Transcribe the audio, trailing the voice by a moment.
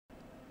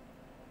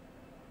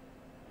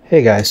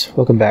Hey guys,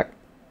 welcome back.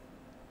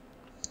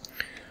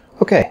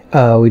 Okay,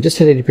 we just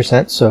hit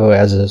 80%, so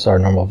as is our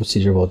normal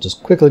procedure, we'll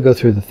just quickly go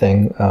through the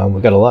thing.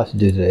 We've got a lot to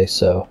do today,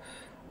 so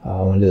I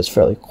want to do this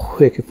fairly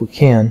quick if we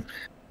can.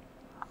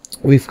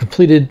 We've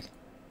completed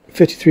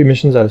 53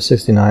 missions out of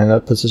 69.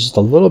 That puts us just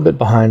a little bit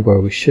behind where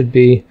we should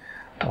be,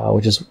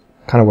 which is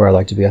kind of where I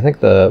like to be. I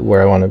think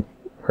where I want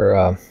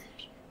to,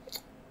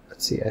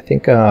 let's see, I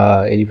think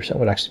 80%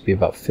 would actually be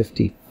about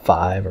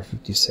 55 or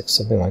 56,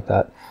 something like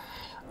that.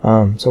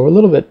 So we're a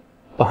little bit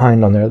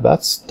behind on there.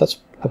 That's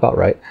about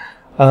right.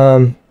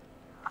 We're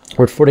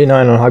at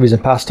 49 on hobbies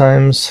and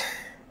pastimes,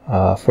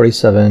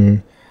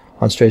 47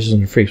 on strangers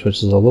and freaks, which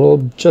is a little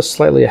just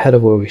slightly ahead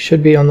of where we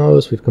should be on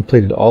those. We've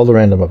completed all the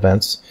random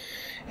events,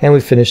 and we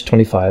finished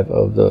 25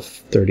 of the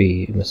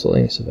 30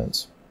 miscellaneous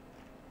events.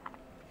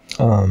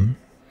 And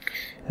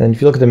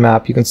if you look at the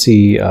map, you can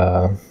see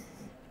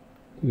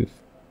we've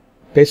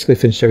basically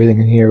finished everything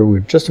in here.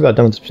 We're just about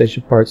done with the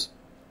spaceship parts.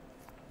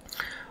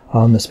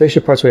 The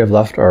spaceship parts we have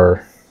left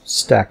are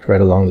stacked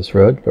right along this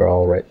road. They're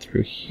all right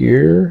through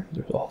here.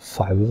 There's all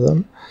 5 of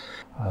them.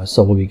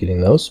 So we'll be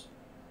getting those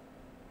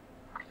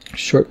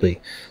shortly.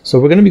 So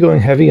we're going to be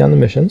going heavy on the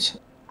missions.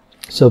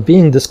 So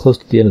being this close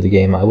to the end of the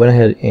game, I went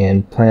ahead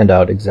and planned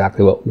out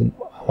exactly what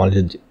I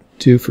wanted to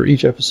do for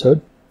each episode.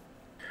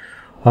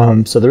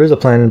 So there is a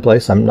plan in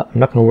place. I'm not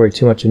going to worry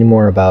too much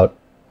anymore about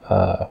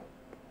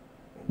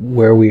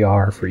where we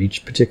are for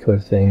each particular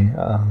thing.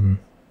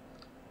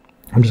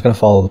 I'm just going to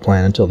follow the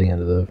plan until the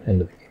end of the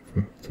game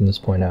from this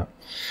point out.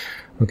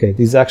 Okay,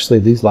 these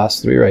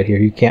last 3 right here,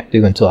 you can't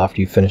do until after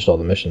you've finished all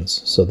the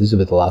missions. So these will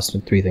be the last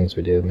 3 things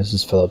we do.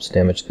 Mrs. Phillips,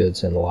 damaged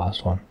goods, and the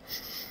last one.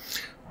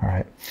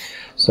 Alright,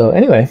 so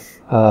anyway,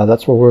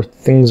 that's where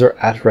things are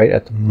at right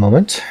at the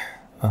moment.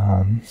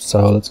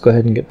 So let's go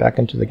ahead and get back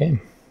into the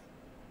game.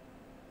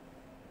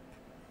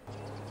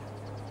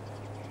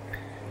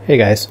 Hey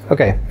guys,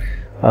 okay.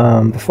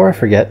 Before I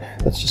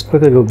forget, let's just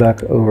quickly go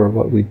back over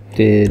what we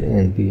did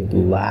in the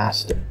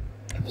last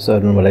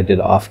episode and what I did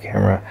off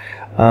camera.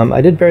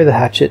 I did bury the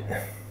hatchet.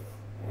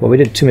 Well, we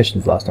did 2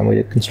 missions last time. We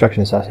did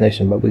construction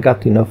assassination, but we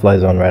got the no-fly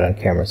zone right on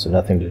camera, so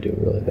nothing to do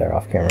really there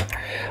off camera.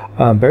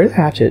 Bury the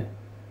hatchet.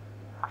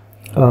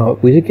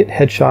 We did get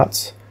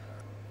headshots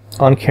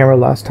on camera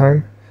last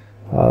time.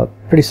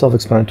 Pretty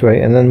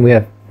self-explanatory. And then we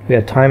had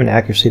time and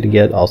accuracy to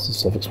get, also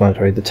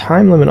self-explanatory. The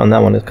time limit on that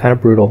one is kind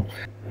of brutal.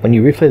 When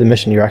you replay the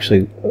mission, you're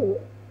actually,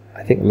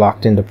 I think,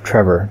 locked into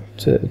Trevor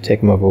to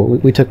take him over.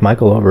 We took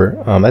Michael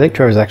over. I think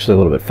Trevor's actually a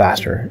little bit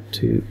faster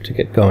to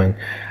get going.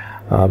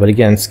 But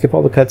again, skip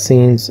all the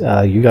cutscenes.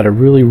 You got to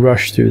really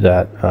rush through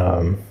that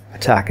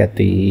attack at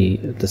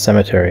the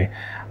cemetery.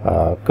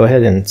 Go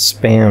ahead and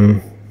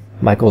spam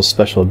Michael's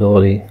special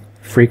ability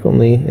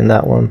frequently in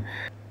that one.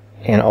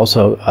 And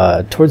also,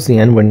 towards the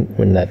end,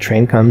 when that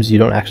train comes, you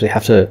don't actually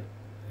have to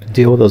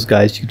deal with those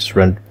guys. You can just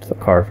run to the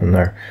car from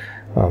there.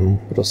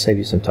 It'll save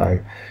you some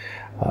time.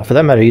 For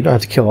that matter, you don't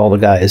have to kill all the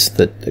guys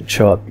that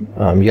show up.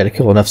 You got to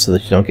kill enough so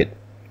that you don't get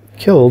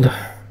killed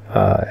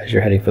as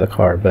you're heading for the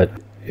car. But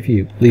if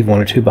you leave 1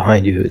 or 2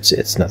 behind you,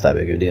 it's not that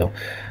big of a deal.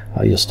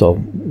 You'll still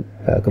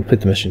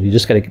complete the mission. You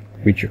just got to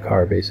reach your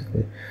car,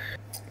 basically.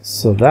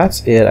 So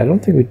that's it. I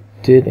don't think we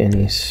did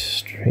any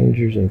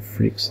strangers and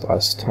freaks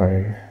last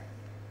time.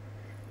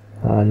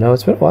 No,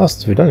 it's been a while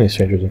since we've done any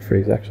strangers and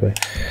freaks, actually.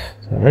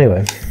 So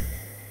anyway.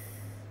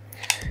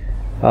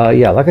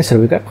 Yeah, like I said,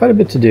 we've got quite a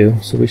bit to do,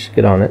 so we should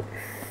get on it.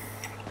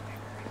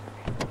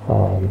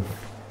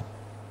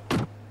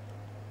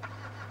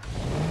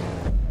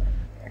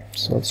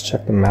 So let's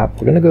check the map.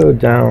 We're going to go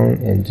down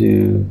and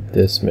do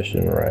this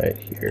mission right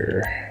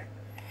here.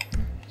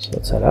 So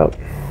let's head out.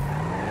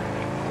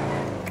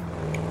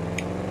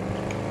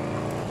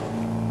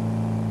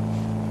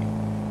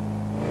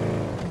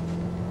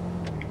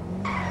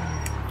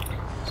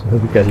 So I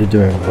hope you guys are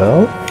doing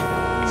well.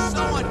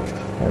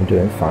 I'm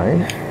doing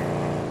fine.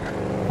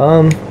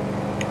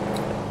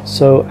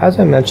 So as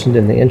I mentioned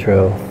in the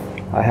intro,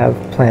 I have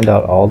planned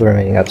out all the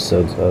remaining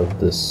episodes of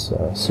this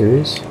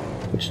series,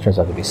 which turns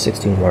out to be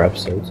 16 more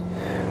episodes.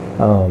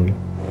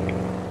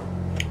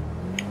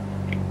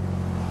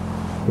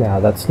 Now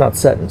that's not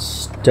set in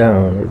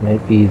stone. It may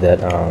be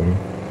that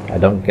I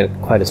don't get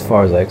quite as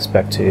far as I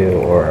expect to,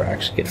 or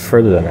actually get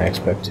further than I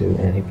expect to in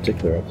any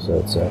particular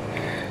episode. So,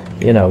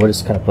 you know, we'll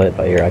just kind of play it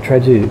by ear. I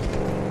tried to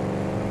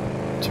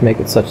make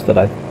it such that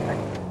I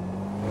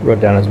wrote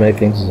down as many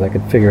things as I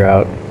could figure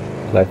out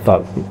that I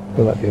thought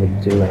we might be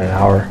able to do in an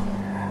hour.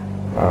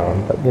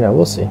 But, you know,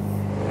 we'll see.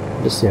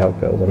 Just see how it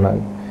goes. I'm not,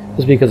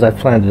 just because I've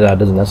planned it out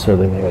doesn't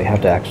necessarily mean we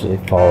have to actually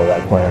follow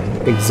that plan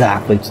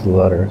exactly to the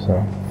letter.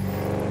 So,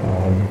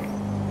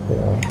 you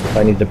know, if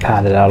I need to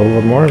pad it out a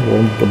little more,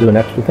 we'll do an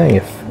extra thing.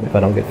 If I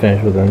don't get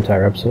finished with an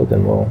entire episode,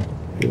 then we'll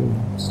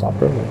stop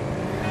early.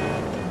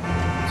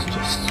 It's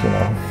just, you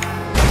know.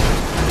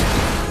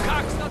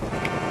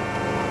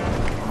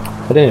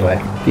 But anyway,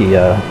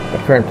 the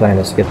current plan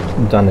is to get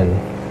done in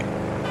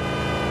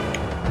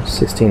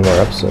 16 more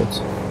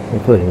episodes,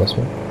 including this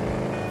one.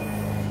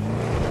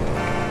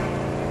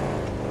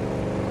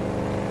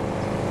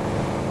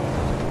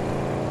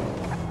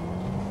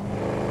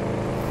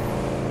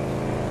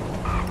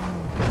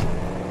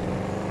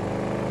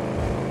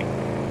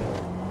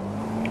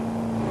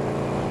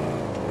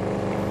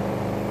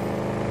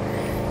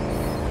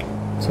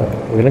 So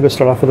we're gonna go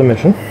start off with a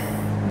mission.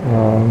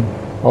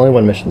 Only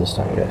one mission this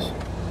time, guys.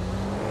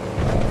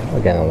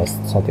 Again, unless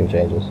something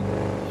changes.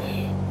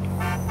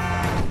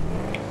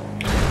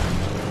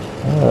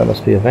 Oh, that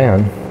must be a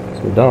van.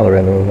 So we've done all the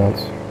random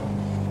events.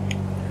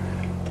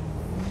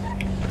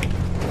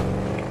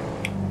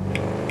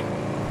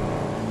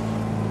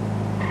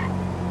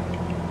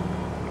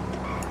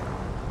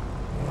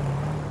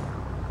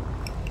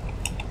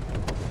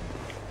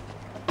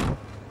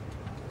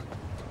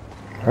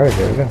 Alright,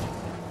 here we go.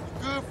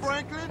 Good,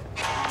 Franklin?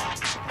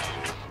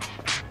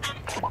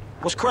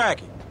 What's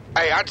cracking?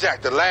 Hey, I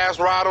jacked the last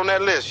ride on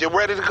that list. You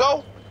ready to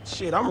go?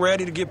 Shit, I'm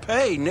ready to get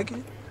paid,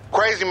 nigga.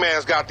 Crazy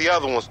Man's got the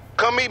other ones.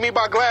 Come meet me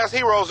by Glass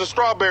Heroes and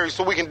Strawberries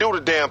so we can do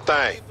the damn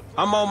thing.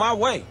 I'm on my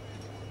way.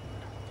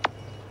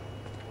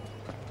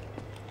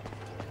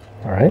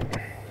 Alright.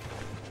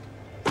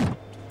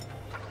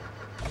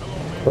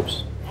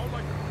 Whoops.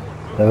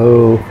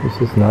 No,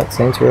 this is not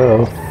Saints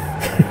Row.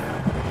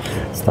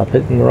 Stop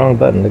hitting the wrong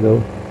button to go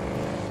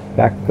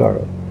back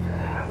Garo.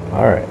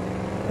 Alright.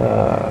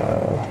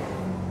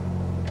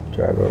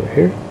 Drive over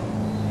here.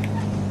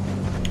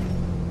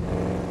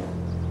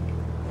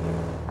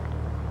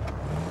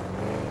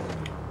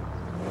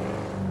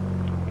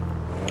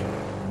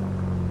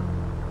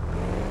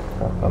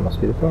 Oh, that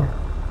must be the car.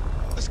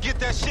 Let's get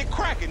that shit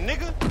cracking,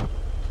 nigga.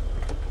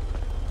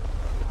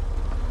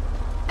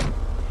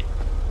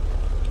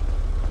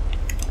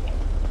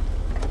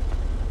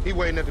 He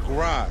waiting at the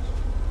garage.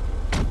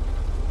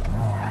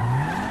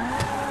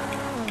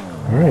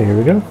 Alright, here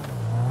we go.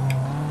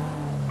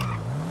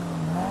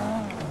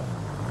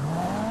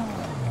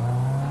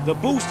 The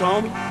boost,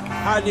 homie.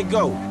 How'd it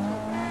go?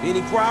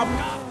 Any problem?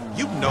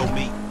 You know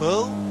me,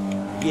 fool.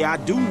 Yeah, I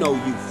do know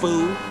you,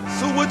 fool.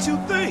 So what you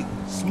think?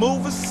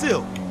 Smooth as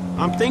silk.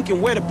 I'm thinking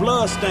where the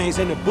blood stains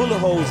and the bullet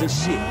holes and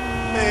shit.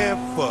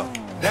 Man, fuck.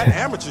 That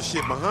amateur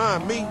shit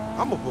behind me,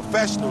 I'm a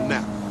professional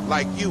now.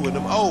 Like you and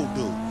them old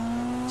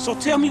dudes. So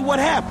tell me what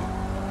happened.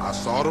 I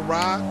saw the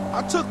ride,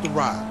 I took the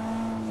ride.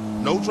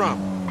 No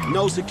drama.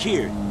 No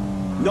security.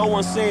 No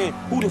one saying,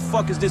 who the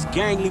fuck is this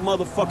gangly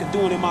motherfucker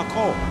doing in my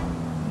car?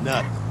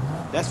 Nothing.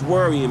 That's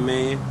worrying,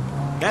 man.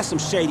 That's some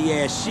shady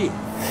ass shit.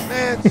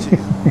 Man, chill.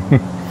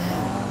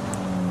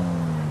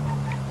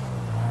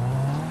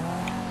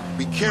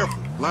 Be careful.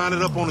 Line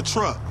it up on the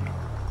truck.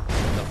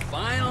 The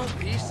final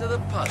piece of the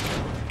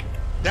puzzle.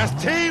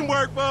 That's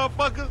teamwork,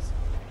 motherfuckers.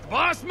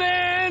 Boss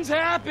man's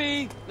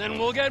happy, then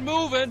we'll get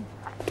moving.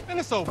 And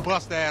this old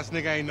bust-ass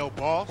nigga ain't no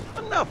boss.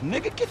 Enough,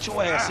 nigga. Get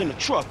your ass in the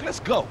truck. Let's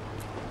go.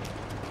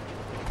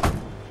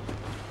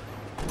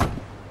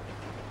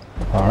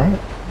 Alright.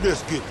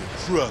 Let's get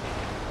the truck.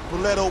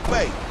 Boleto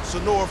Bay,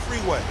 Sonora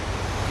Freeway.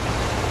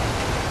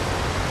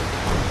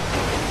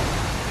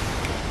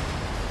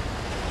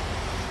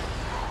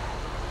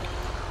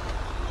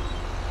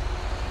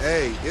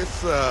 Hey,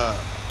 it's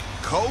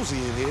cozy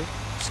in here.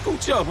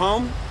 Scooch up,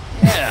 homie.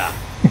 Yeah,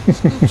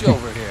 scooch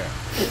over here.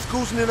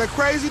 Scooching in that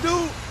crazy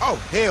dude? Oh,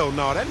 hell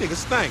no, that nigga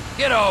stink.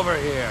 Get over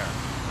here.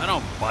 I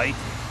don't bite.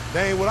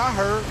 That ain't what I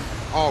heard.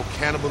 All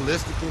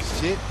cannibalistic and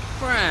shit.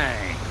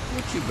 Frank,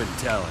 what you been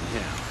telling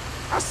him?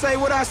 I say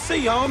what I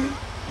see, homie.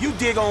 You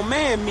dig on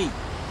man meat.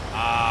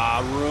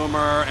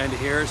 Rumor and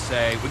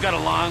hearsay. We got a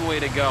long way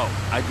to go.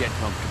 I'd get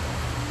comfortable.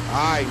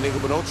 All right,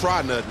 nigga, but don't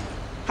try nothing.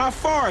 How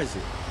far is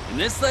it? And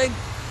this thing?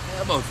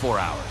 Yeah, about 4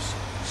 hours.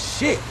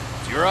 Shit.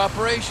 It's your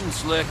operation,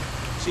 Slick.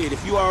 Shit,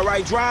 if you all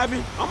right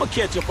driving, I'ma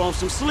catch up on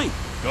some sleep.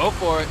 Go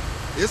for it.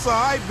 It's all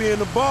right being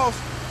the boss.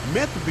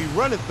 Meant to be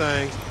running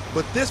things,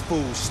 but this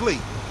fool's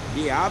sleep.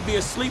 Yeah, I'll be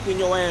asleep when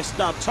your ass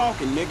stop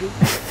talking, nigga.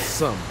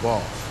 Some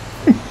boss.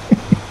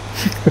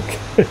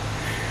 Okay.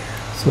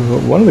 So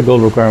one of the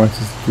gold requirements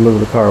is to deliver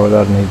the car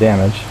without any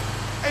damage.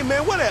 Hey,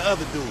 man, where that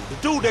other dude? The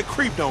dude that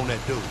creeped on that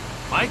dude.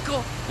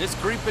 Michael, his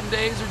creeping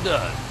days are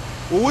done.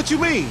 Well, what you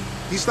mean?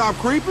 He stopped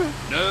creeping?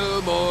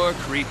 No more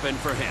creeping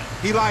for him.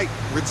 He, like,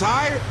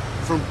 retired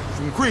from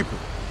creeping?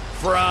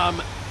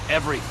 From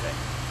everything.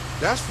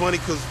 That's funny,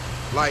 because,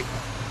 like,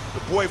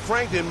 the boy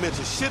Frank didn't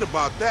mention shit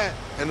about that.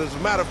 And as a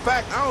matter of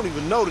fact, I don't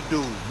even know the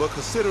dude. But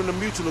considering the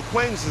mutual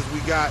acquaintances we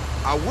got,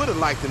 I would have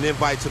liked an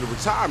invite to the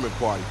retirement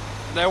party.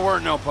 There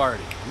weren't no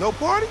party. No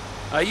party?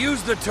 I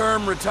used the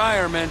term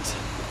retirement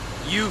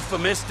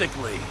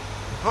euphemistically.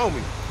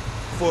 Homie,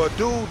 for a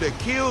dude that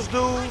kills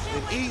dudes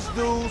and eats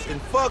dudes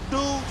and fuck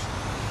dudes,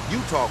 you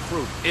talk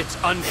fruity. It's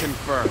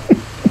unconfirmed.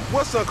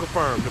 What's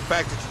unconfirmed? The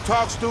fact that you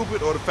talk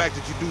stupid or the fact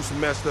that you do some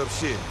messed up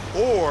shit?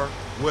 Or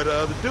where the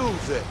other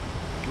dude's at?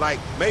 Like,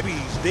 maybe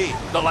he's dead.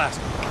 The last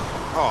one.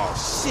 Oh,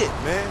 shit,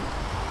 man.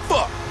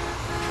 Fuck.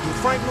 Do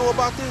Frank know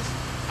about this?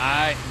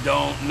 I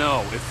don't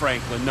know if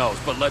Franklin knows,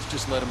 but let's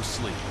just let him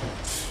sleep.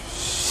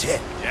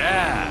 Shit.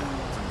 Yeah,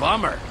 it's a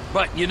bummer.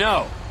 But you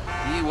know,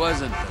 he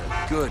wasn't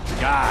the good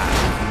guy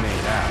he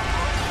made out.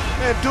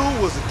 Man,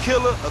 dude was a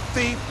killer, a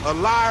thief, a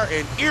liar,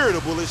 and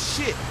irritable as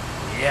shit.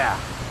 Yeah,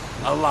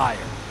 a liar.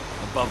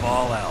 Above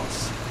all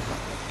else.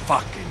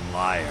 Fucking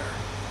liar.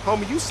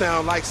 Homie, you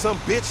sound like some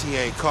bitch he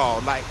ain't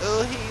called. Like,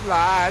 he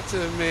lied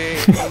to me.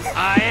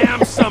 I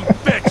am some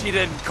bitch he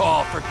didn't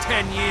call for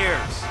 10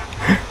 years.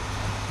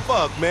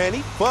 Fuck, man,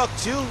 he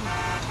fucked you.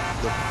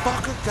 The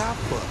fucker got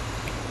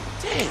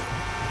fucked. Damn,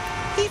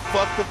 he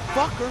fucked the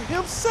fucker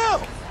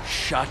himself.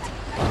 Shut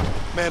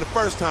up. Man, the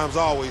first time's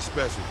always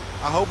special.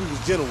 I hope he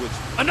was gentle with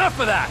you. Enough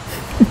of that.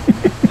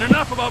 And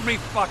enough about me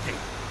fucking.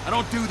 I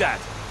don't do that.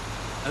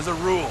 As a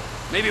rule.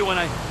 Maybe when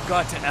I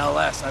got to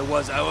LS, I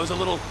was a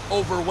little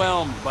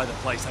overwhelmed by the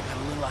place. I got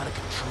a little out of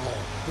control.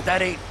 But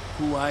that ain't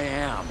who I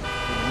am,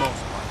 for the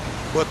most part.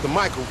 But the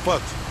Michael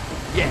fucked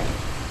you. Yeah,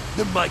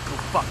 the Michael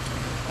fucked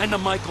me. And the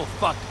Michael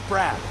fucked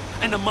Brad.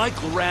 And the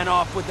Michael ran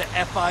off with the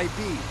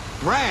FIB.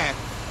 Brad?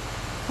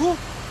 Who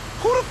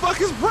the fuck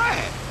is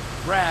Brad?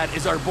 Brad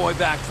is our boy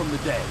back from the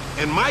day.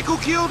 And Michael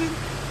killed him?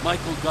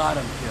 Michael got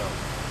him killed.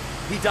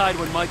 He died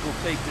when Michael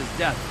faked his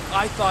death.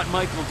 I thought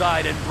Michael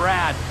died and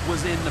Brad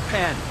was in the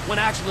pen, when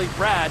actually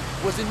Brad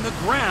was in the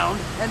ground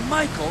and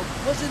Michael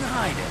was in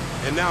hiding.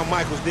 And now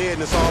Michael's dead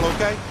and it's all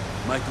okay?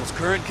 Michael's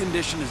current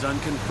condition is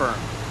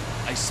unconfirmed.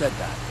 I said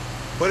that.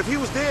 But if he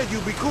was dead,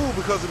 you'd be cool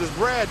because of this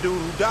Brad dude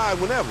who died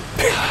whenever.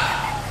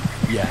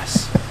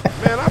 Yes.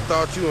 Man, I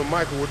thought you and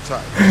Michael were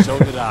tight. So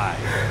did I.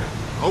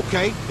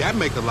 Okay, that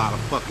make a lot of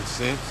fucking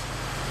sense.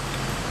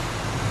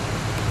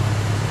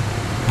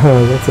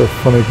 Oh, that's a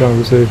funny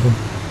conversation.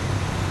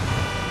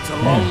 It's a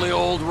lonely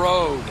old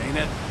road, ain't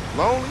it?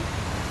 Lonely?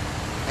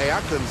 Hey,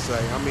 I couldn't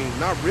say. I mean,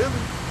 not really.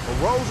 A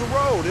road's a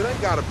road. It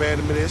ain't got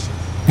abandonment issues.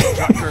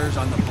 Truckers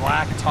on the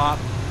black top.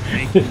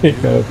 I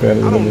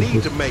don't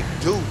need to make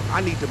do. I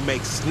need to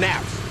make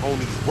snaps on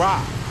these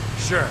rides.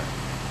 Sure.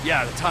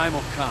 Yeah, the time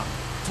will come.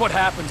 It's what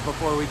happens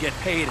before we get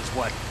paid is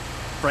what.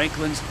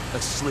 Franklin's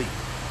asleep.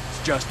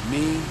 It's just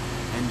me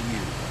and you.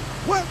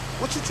 What?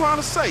 What you trying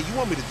to say? You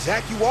want me to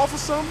jack you off or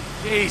something?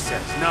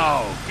 Jesus,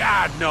 no.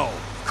 God, no.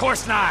 Of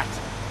course not.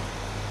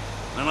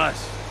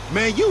 Unless...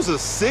 Man, you's a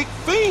sick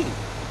fiend.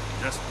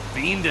 Just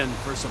fiending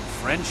for some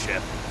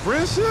friendship.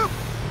 Friendship?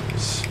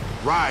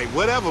 Right,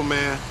 whatever,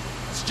 man.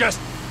 It's just...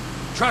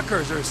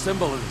 Truckers are a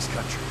symbol of this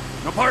country.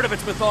 No part of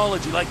its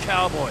mythology like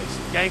cowboys,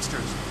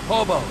 gangsters,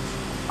 hobos,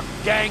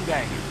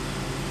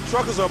 gangbangers.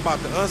 Truckers are about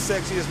the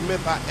unsexiest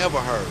myth I ever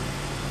heard.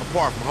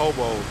 Apart from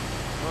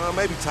hobos.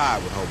 Maybe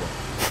tied with hobos.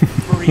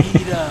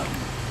 Freedom.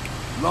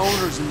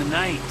 Loners in the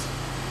night.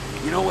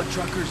 You know what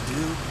truckers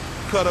do?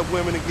 Cut up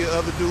women and get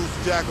other dudes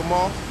to jack them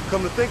off.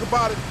 Come to think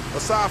about it,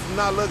 aside from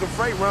not lugging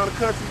freight around the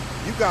country,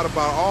 you got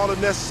about all the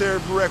necessary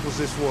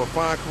prerequisites for a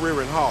fine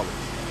career in haulage.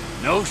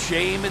 No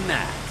shame in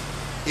that.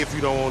 If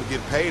you don't want to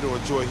get paid or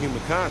enjoy human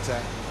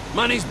contact.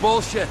 Money's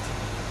bullshit.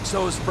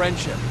 So is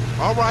friendship.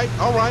 All right.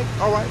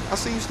 I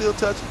see you still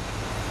touching.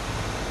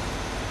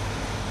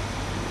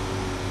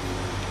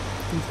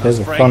 These guys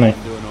are funny.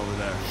 Doing over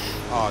there?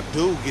 Oh,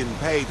 dude getting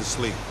paid to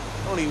sleep.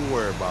 Don't even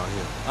worry about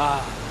him.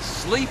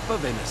 Sleep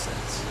of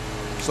innocence.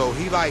 So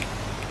he like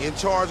in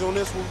charge on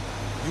this one?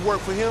 You work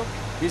for him?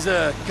 He's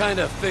a kind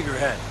of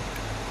figurehead.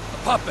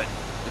 A puppet,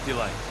 if you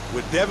like.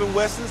 With Devin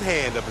Weston's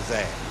hand up his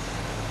ass.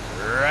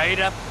 Right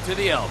up to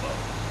the elbow.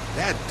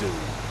 That dude,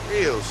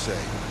 real shady.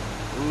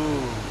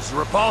 Ooh, it's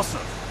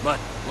repulsive. But,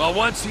 well,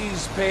 once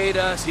he's paid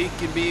us, he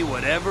can be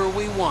whatever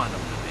we want him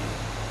to be.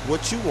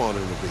 What you want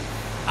him to be?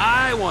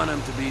 I want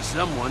him to be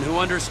someone who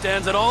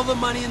understands that all the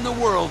money in the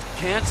world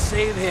can't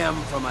save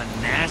him from a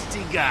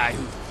nasty guy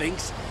who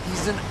thinks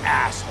he's an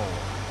asshole.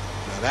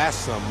 Now that's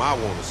something I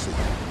want to see.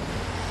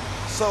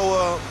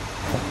 So,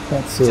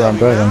 That's who tell I'm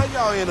me, man, betting.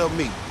 how y'all end up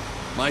meeting?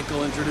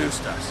 Michael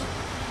introduced us.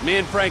 Me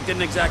and Frank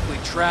didn't exactly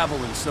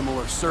travel in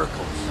similar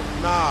circles.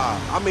 Nah,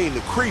 I mean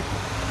the creeper.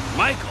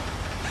 Michael?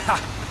 Ha!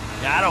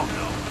 Yeah, I don't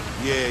know.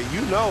 Yeah,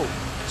 you know.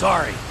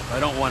 Sorry, I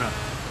don't want to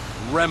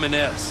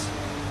reminisce.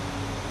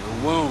 Your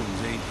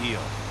wounds ain't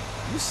healed.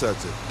 You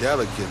such a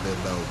delicate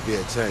little old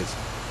bitch, ain't you?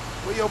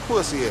 Where your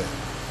pussy at?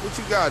 What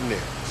you got in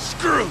there?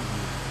 Screw you!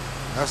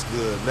 That's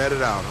good. Let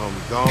it out,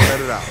 homie. Go on,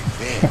 let it out.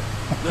 Damn.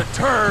 The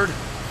turd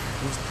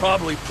was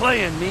probably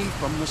playing me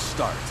from the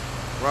start.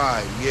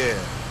 Right, yeah.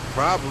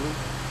 Probably.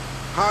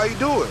 How you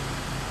do it?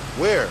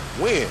 Where?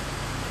 When?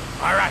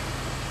 All right.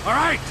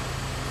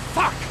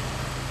 Fuck!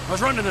 I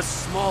was running a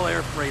small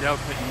air freight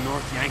outfit in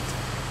North Yankton.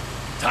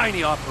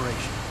 Tiny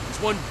operation.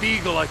 Just one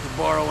beagle I could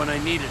borrow when I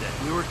needed it.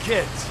 We were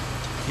kids.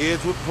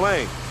 Kids with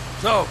planes.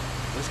 So,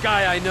 this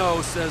guy I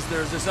know says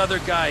there's this other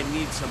guy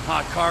needs some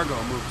hot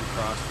cargo moved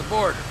across the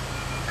border.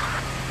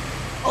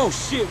 Oh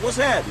shit, what's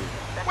happening?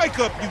 Wake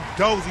up, you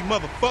dozy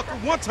motherfucker.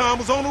 One time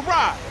was on a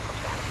ride.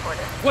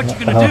 What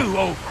you gonna do,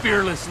 oh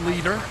fearless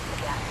leader?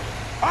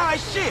 Alright,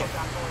 shit.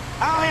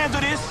 I'll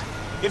handle this.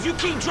 If you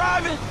keep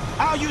driving,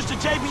 I'll use the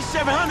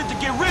JB700 to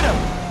get rid of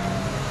it.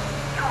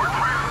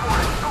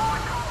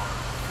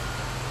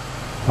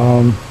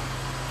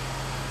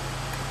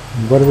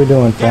 What are we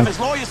doing, Frank? Devin's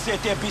lawyer said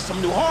there'd be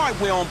some new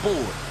hardware on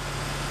board.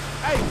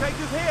 Hey, take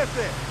this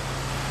headset.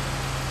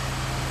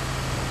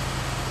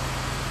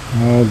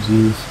 Oh,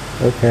 jeez.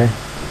 Okay.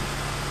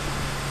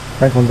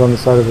 Franklin's on the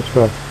side of the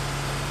truck.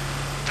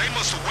 They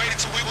must have waited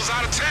till we was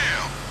out of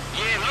town.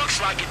 Yeah, it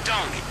looks like it,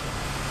 don't it?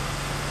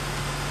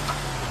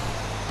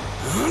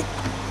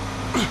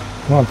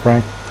 Come on,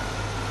 Frank.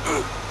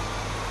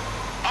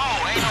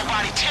 Oh, ain't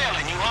nobody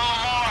telling you,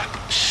 huh, Mark?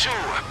 Sure.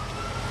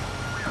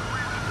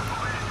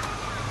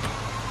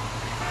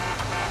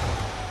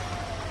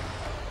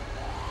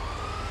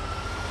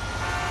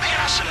 Man,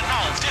 I should have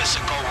known this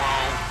would go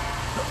wrong.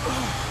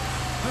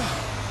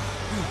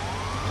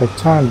 Take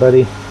time,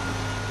 buddy.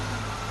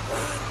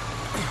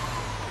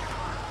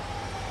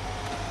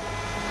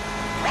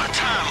 One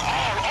time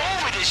all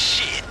over this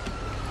shit.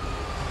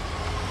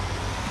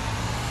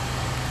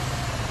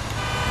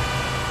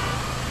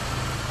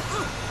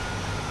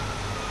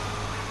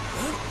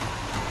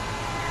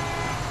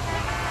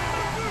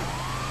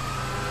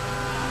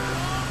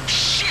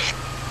 Shit.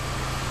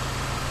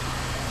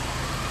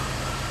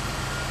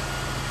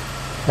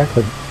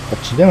 Franklin,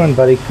 what you doing,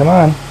 buddy? Come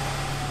on.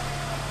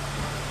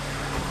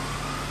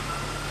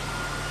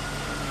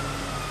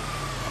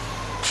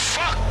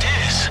 Fuck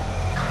this.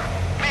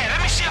 Man,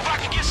 let me see if I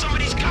can get some of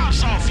these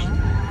cops off you.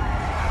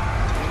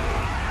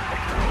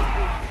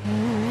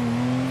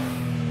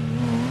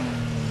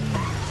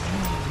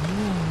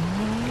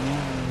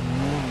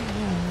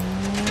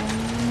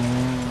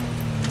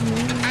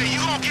 Hey, you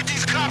gonna get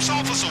these cops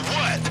off us or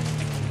what?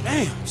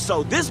 Damn,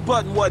 so this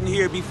button wasn't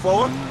here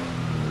before.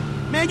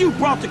 Man, you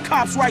brought the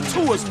cops right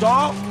to us,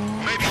 dawg.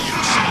 Maybe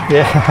you should.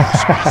 Yeah.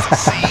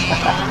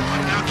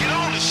 Now get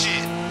on the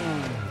shit.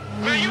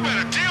 Man, you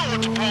better deal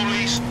with the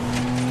police.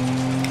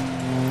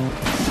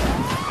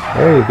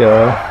 There you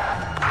go.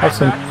 Have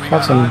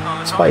some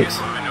spikes.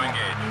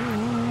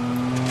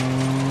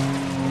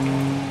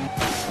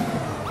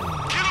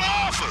 Get them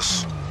off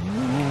us.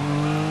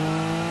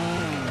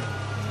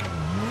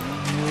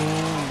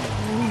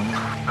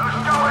 Those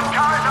stolen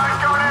cars aren't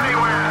going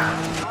anywhere.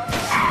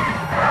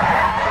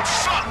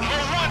 Fuck,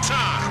 more one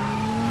time.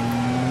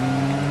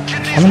 Get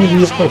these How many of you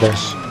moves play off there?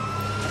 us.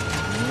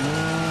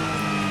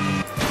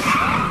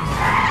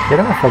 Get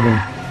off of me.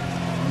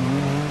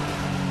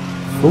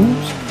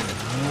 Fools.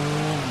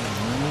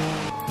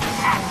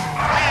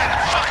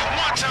 Fucking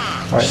one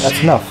time. Alright, that's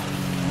Shit. enough.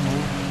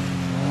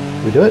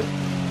 Did we do it? I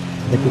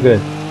think we're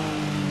good.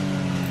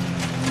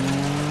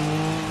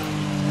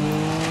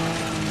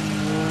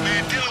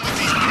 Man, dealing with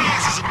these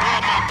pigs is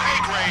above my pay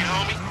grade,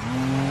 homie.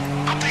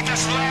 I think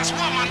that's the last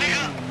one, my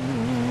nigga.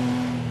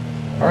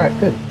 Alright,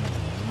 good.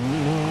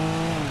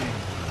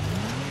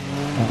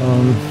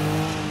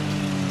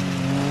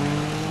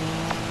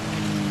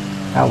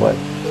 Now what?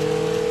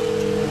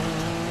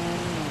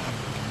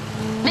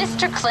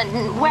 Mr.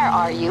 Clinton, where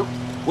are you?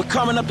 We're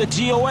coming up to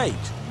GOH.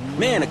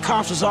 Man, the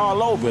cops was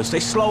all over us. They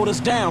slowed us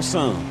down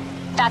some.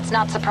 That's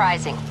not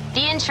surprising.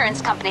 The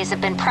insurance companies have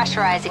been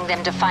pressurizing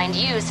them to find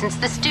you since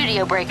the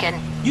studio break-in.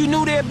 You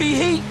knew there'd be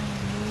heat?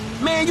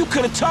 Man, you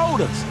could have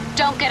told us.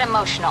 Don't get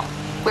emotional.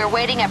 We're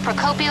waiting at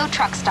Procopio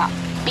truck stop.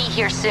 Be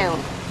here soon.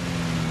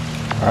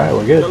 Alright,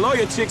 we're The good.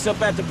 lawyer chick's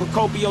up at the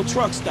Procopio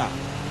truck stop.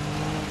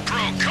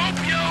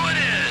 Procopio it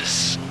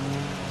is.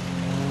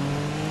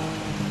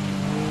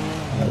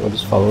 Alright, we'll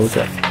just follow with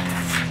that.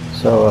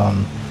 So,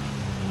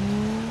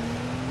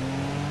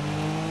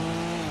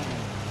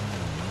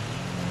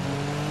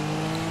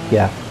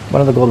 yeah,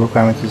 one of the gold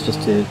requirements is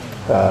just to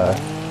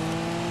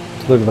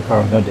deliver the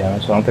car with no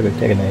damage, so I don't think we've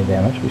taken any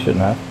damage. We shouldn't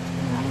have.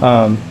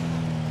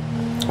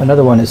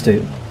 Another one is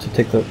to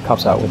take the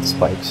cops out with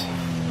spikes,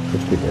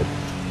 which we did.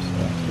 So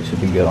we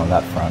should be good on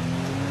that front.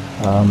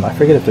 I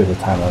forget if there's a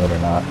time limit or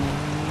not.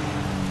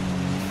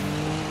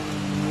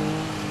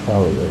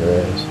 Probably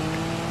there is.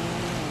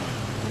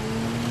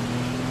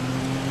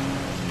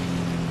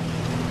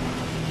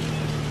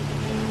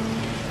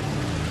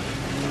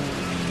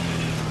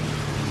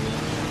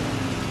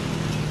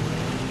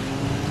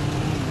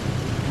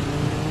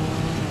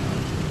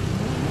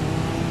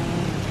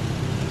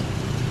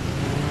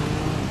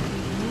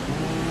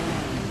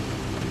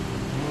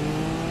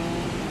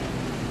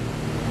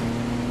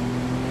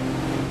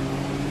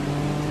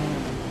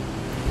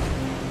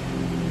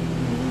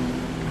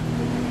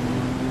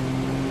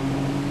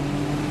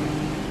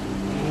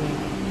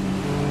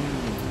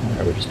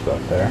 We're just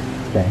about there, I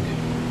think.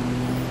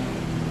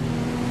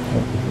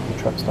 Oh,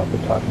 the truck stop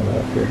we're talking about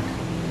up here.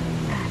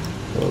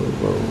 Whoa,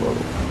 whoa, whoa.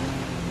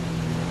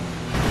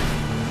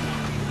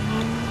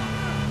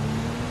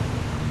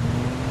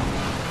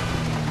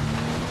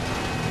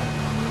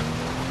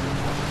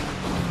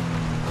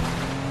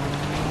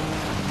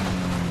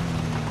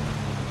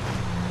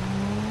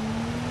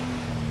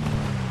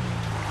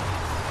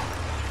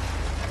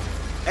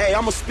 Hey,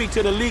 I'm gonna speak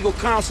to the legal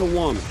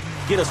councilwoman.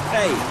 Get us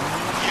paid.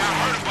 Yeah, I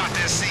heard about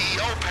that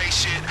CEO pay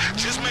shit.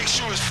 Just make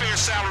sure it's fair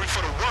salary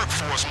for the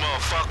workforce,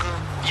 motherfucker.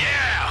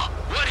 Yeah,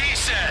 what he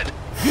said.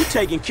 You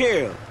taken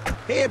care of.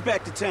 Head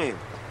back to town.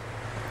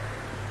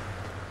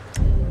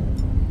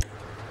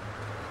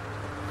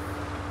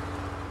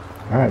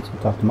 Alright, so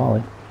talk to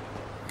Molly.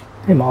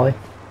 Hey, Molly.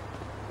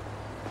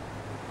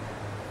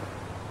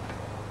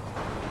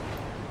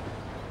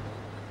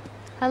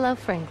 Hello,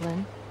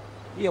 Franklin.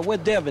 Yeah, where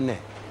Devin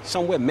at?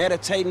 Somewhere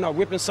meditating or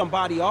ripping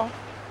somebody off?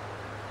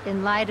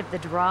 In light of the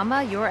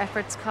drama your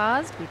efforts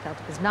caused, we felt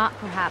it was not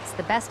perhaps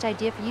the best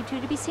idea for you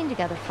two to be seen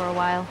together for a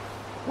while.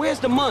 Where's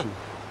the money?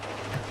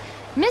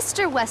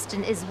 Mr.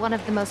 Weston is one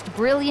of the most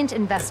brilliant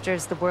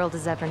investors the world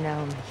has ever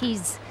known.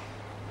 He's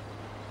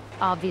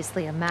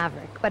obviously a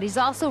maverick, but he's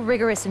also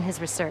rigorous in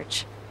his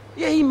research.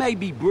 Yeah, he may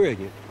be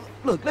brilliant.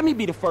 Look, let me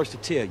be the first to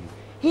tell you.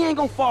 He ain't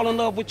gonna fall in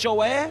love with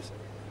your ass.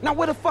 Now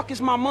where the fuck is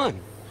my money?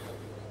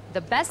 The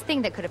best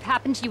thing that could have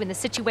happened to you in this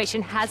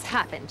situation has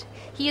happened.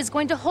 He is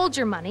going to hold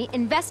your money,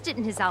 invest it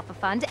in his Alpha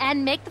Fund,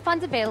 and make the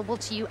funds available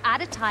to you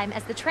at a time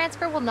as the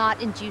transfer will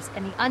not induce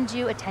any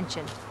undue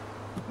attention.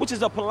 Which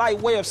is a polite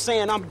way of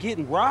saying I'm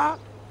getting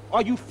robbed?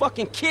 Are you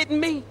fucking kidding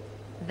me?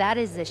 That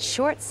is a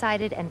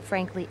short-sighted and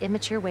frankly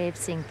immature way of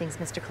seeing things,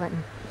 Mr.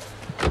 Clinton.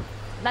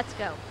 Let's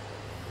go.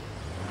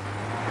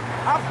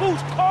 I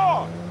boost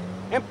cars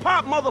and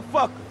pop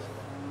motherfuckers.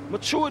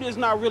 Maturity is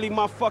not really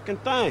my fucking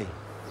thing.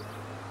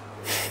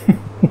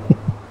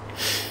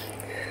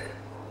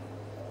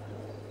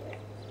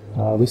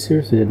 We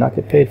seriously did not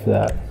get paid for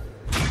that.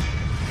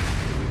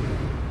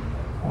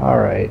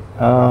 Alright,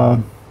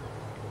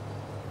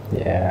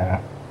 yeah.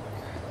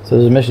 So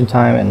there's a mission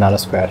time and not a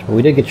scratch, but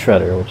we did get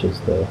Shredder, which is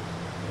the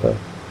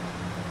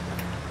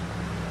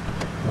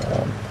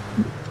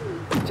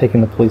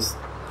taking the police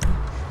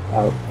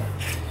out.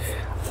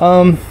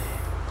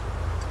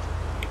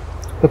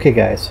 Okay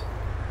guys.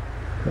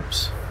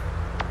 Oops.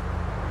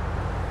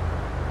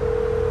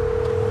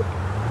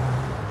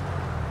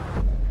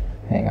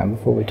 Hang on,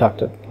 before we talk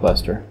to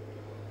Lester.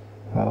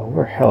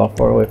 We're hella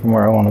far away from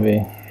where I want to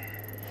be.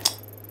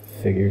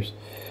 Figures.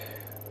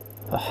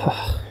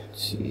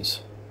 Jeez.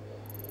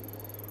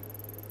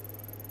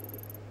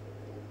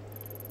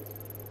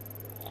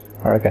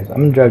 Alright guys, I'm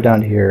going to drive down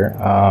to here,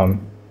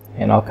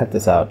 and I'll cut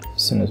this out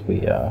as soon as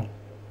we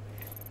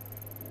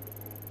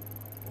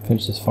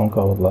finish this phone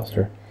call with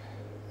Lester.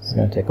 It's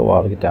going to take a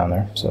while to get down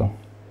there, so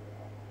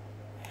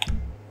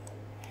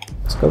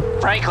let's go.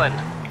 Franklin!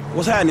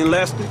 What's happening,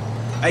 Lester?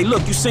 Hey,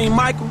 look, you seen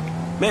Michael?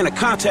 Man, the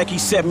contact he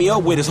set me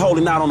up with is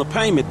holding out on the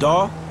payment,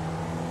 dawg.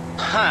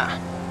 Huh.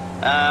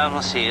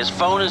 Let's see. His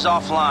phone is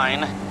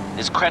offline.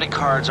 His credit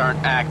cards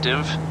aren't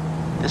active.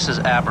 This is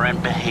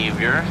aberrant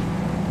behavior.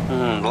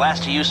 The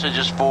last usage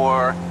is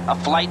for a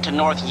flight to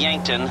North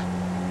Yankton.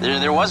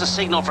 There was a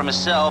signal from his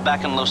cell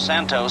back in Los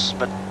Santos,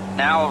 but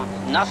now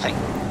nothing.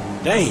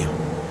 Damn.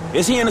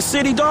 Is he in the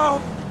city,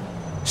 dawg?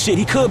 Shit,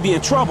 he could be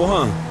in trouble,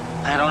 huh?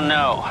 I don't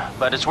know,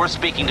 but it's worth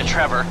speaking to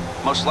Trevor.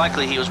 Most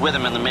likely he was with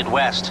him in the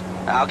Midwest.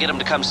 I'll get him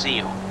to come see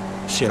you.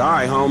 Shit,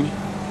 alright, homie.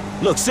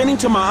 Look, send him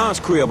to my aunt's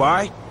crib,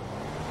 alright?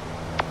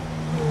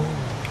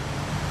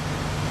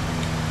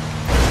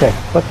 Okay,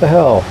 what the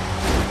hell?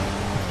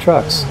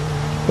 Trucks.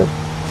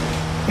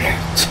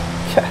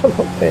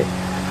 Okay.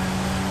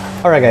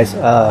 Alright guys,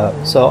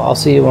 so I'll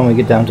see you when we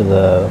get down to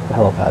the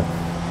helipad.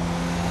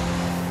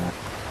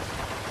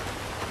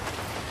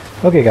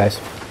 Okay guys,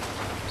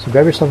 so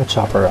grab yourself a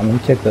chopper. I'm going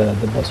to take the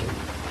buzzer.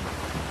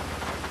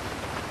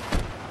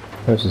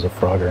 This is a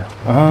Frogger.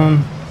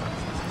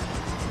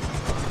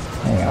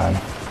 Hang on. I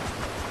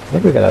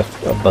think we got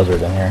a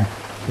buzzard in here.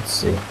 Let's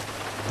see.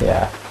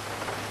 Yeah.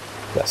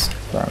 Yes,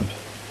 confirmed.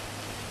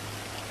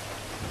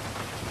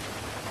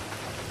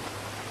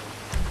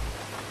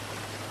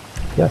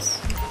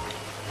 Yes,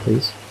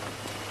 please.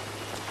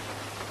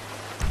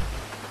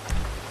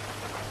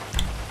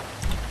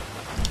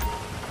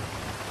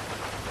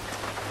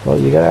 Well,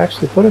 you gotta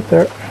actually put it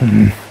there.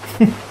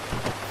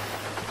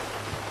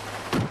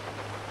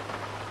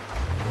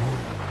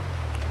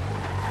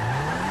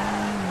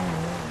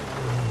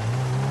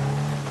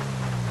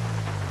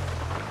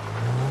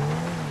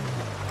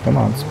 Come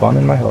on, spawn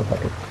in my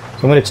helicopter. So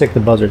I'm gonna check the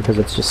buzzard because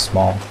it's just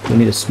small. We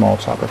need a small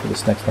chopper for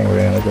this next thing we're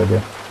gonna go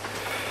do.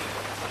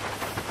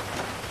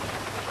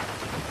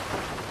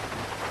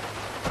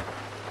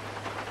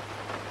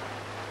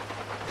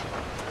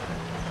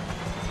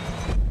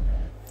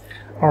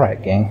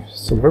 Alright gang,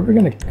 so where we're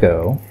going to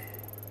go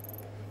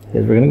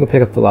is we're going to go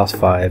pick up the last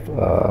 5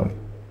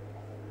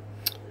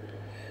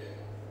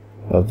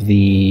 of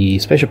the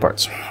spaceship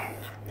parts.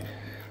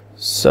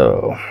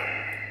 So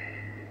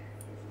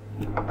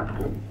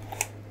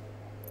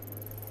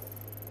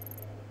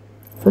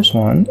first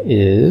one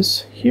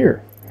is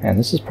here, and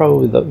this is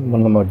probably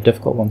one of the more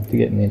difficult ones to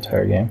get in the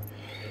entire game.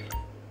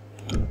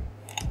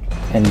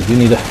 And you do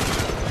need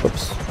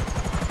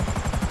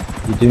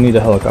a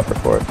helicopter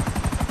for it.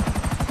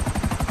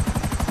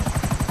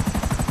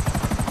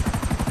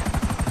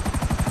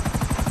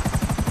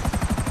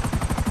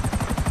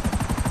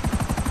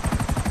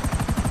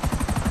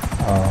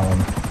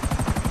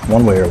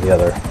 One way or the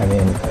other. I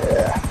mean,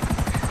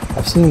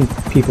 I've seen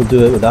people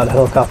do it without a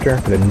helicopter,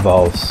 but it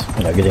involves,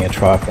 you know, getting a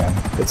truck,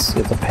 and it's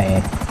a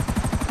pain.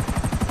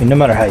 I mean, no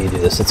matter how you do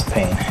this, it's a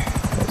pain.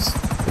 It's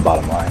the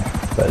bottom line.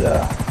 But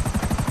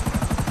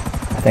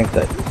I think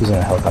that using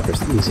a helicopter is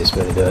the easiest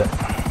way to do it.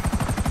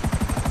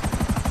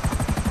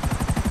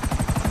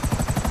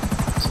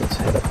 So let's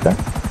head up there.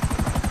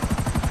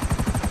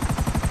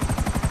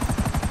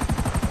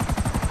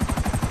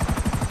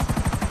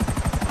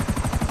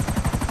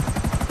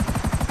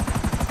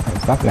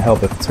 It's not going to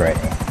help if it's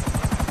raining.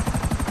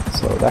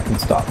 So that can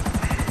stop.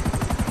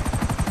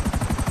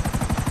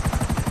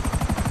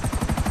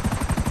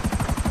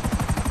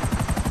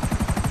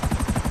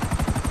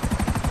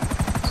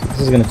 So this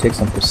is going to take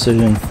some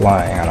precision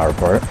flying on our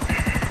part.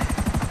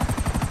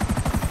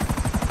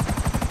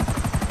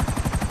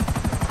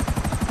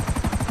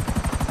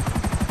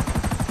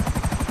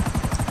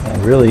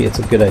 And really, it's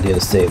a good idea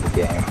to save the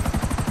game.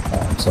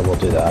 So we'll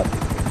do that.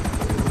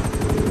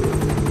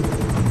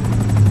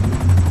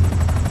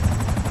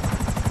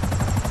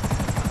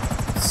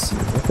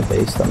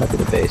 Base. That might be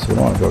the base. We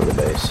don't want to go over the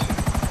base.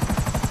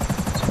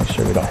 Let's make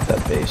sure we don't hit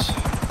that base.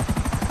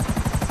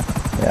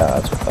 Yeah,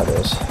 that's what that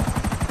is.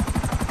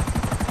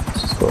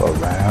 Let's just go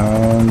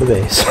around the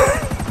base.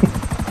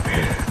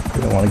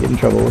 We don't want to get in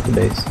trouble with the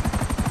base.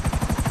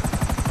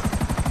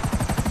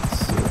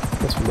 Let's see. I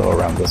guess we'll go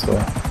around this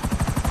way.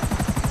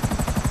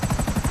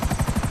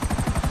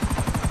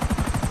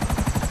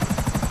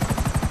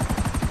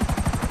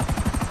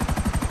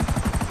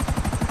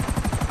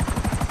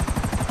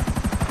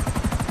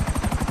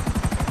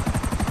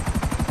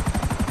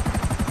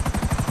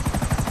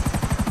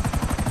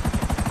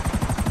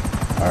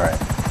 Alright.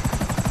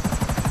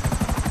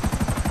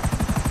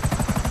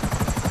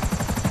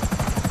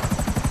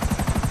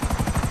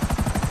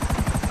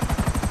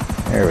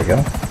 There we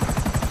go.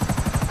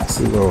 I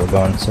see where we're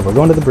going. So we're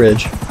going to the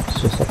bridge.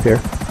 It's just up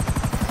here.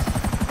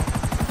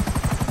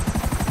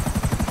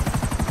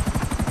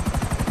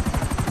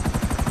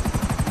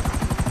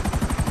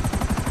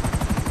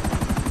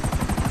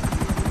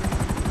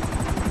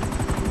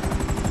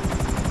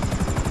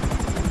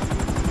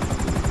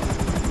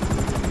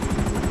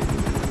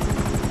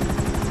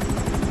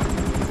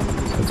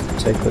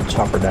 Take the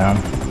chopper down.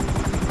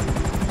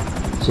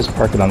 Let's just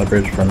park it on the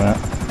bridge for a minute.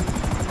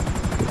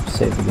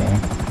 Save the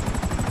game.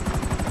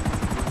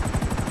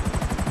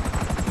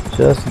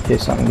 Just in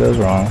case something goes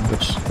wrong,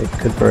 which it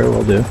could very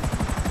well do.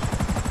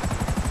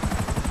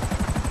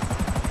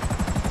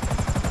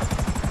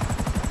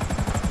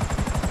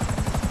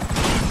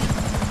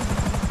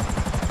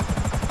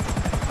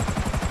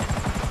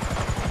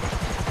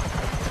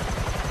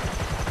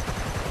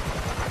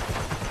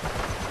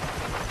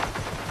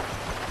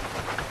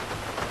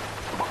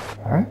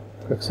 Alright,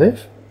 quick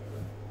save.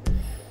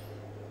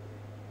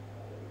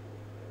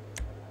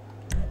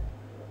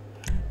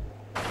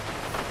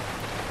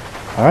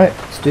 Alright,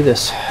 let's do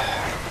this.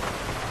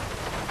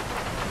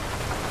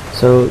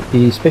 So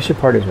the spaceship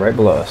part is right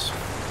below us.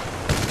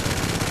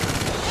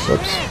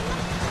 Whoops.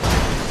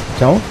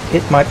 Don't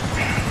hit my...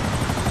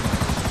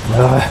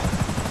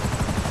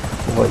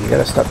 Boy, you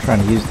gotta stop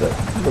trying to use the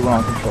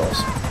wrong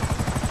controls.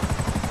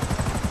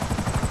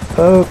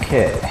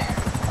 Okay.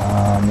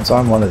 It's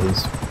on one of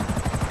these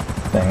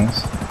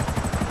things.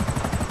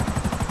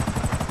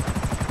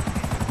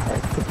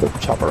 Alright, flip the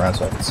chopper around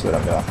so I can see what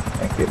I'm doing.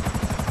 Thank you.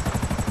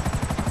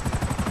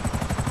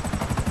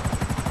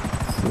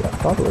 See, I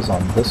thought it was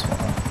on this one.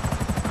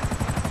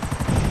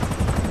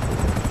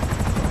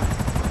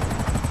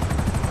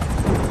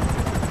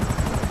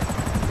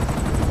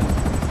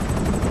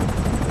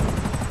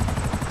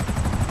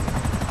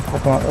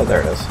 Oh,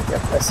 there it is.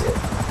 Yep, I see it.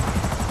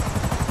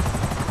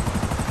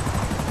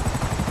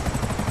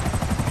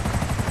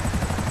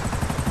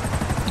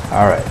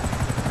 Alright,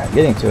 now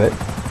getting to it is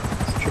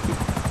a tricky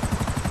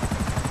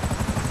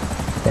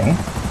thing.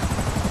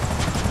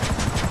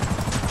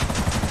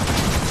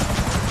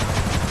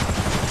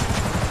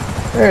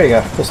 There you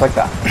go, just like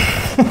that.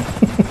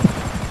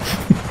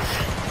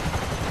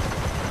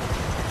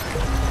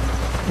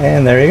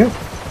 And there you go.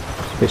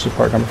 Spaceship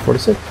part number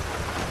 46.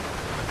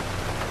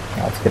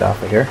 Now let's get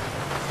off of here.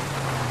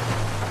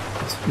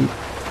 Let's eat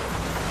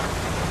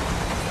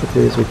as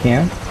quickly as we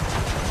can.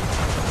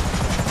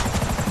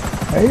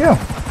 There you go.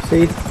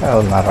 See, that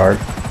was not hard.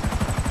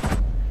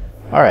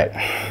 Alright.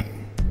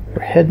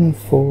 We're heading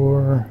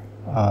for,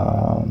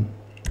 let's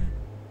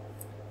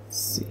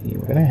see,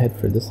 we're gonna head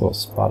for this little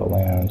spot of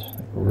land,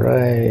 like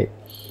right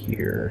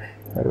here.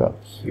 Right about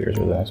here is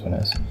where the next one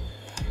is.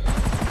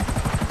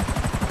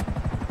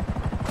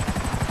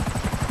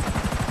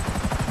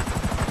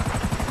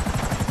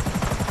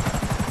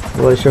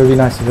 Well, it sure would be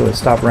nice if it would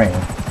stop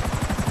raining.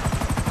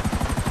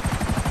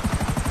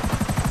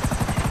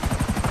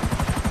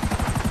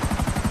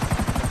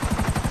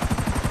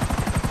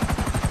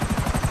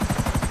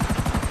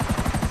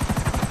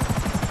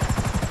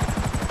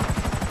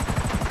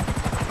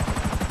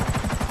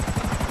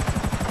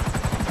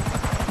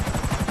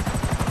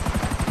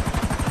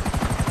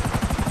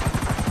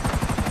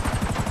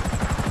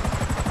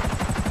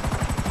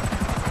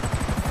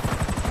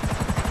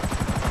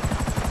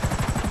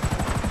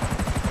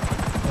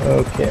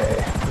 Okay,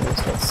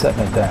 let's get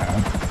setting it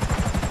down.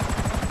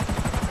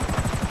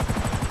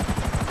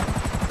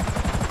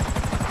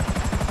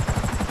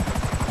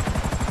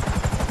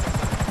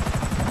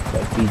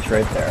 That beach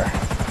right there.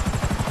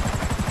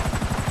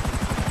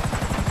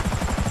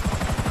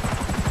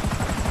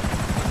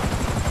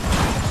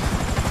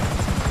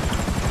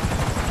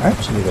 Alright,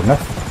 should be good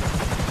enough.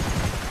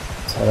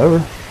 Let's head over.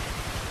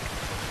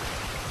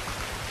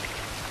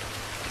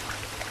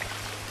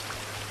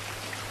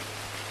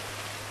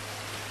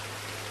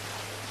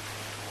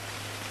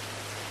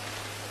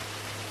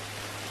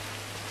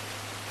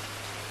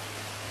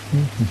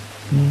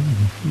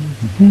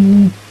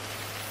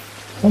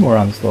 Somewhere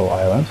on this little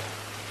island.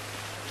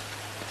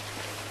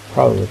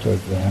 Probably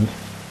towards the end.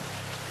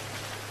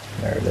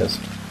 There it is.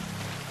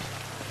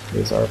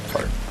 Here's our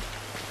part.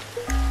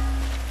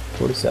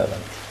 47.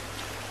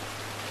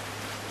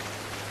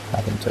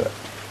 Nothing to it.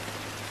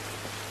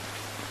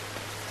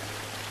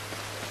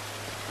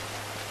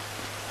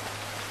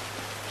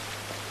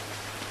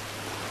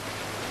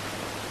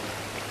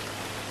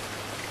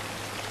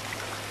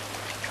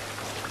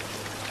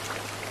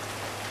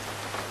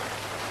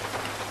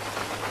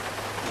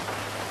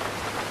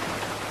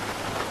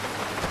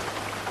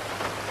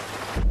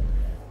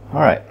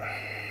 Alright,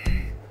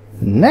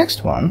 the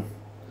next one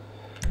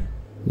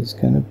is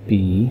going to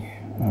be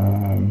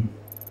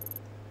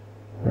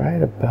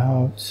right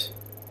about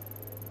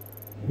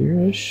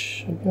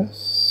here-ish, I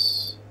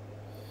guess.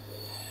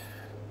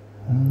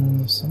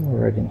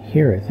 Somewhere right in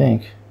here, I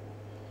think.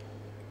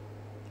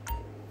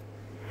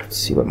 Let's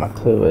see what my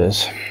clue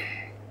is.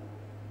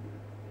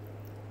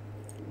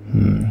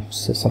 It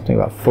says something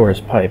about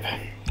forest pipe.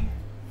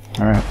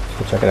 Alright, let's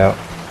go check it out.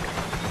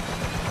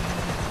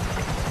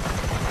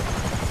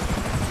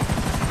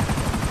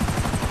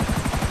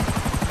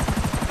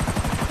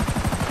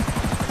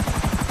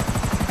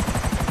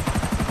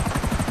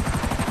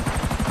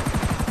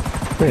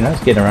 Pretty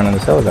nice getting around in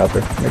this helicopter.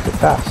 Makes it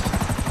fast.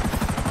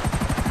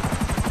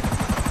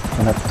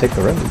 Don't have to take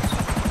the roads.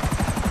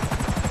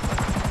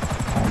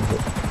 What time is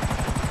it?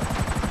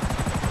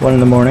 1 in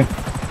the morning.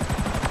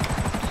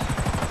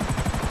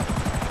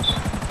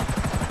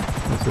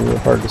 It's a little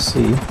hard to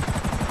see.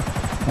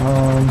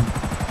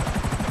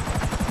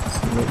 Let's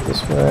see, maybe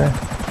this way.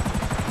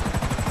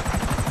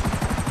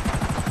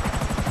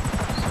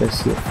 So I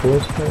see a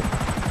forest pipe.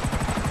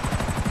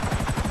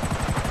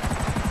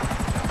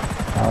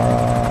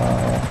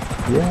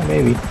 Yeah,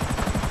 maybe. Is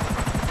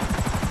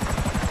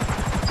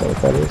that what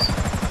that is?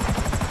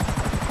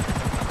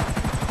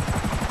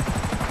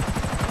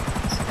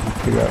 Let's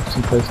figure out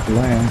some place to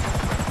land.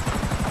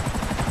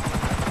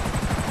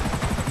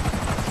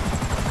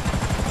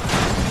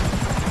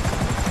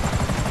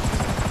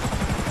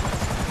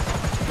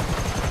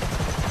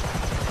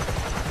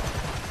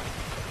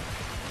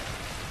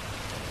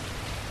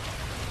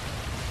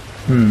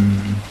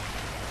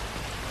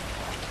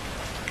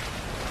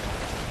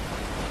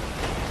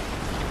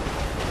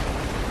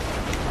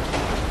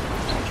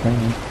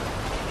 Train.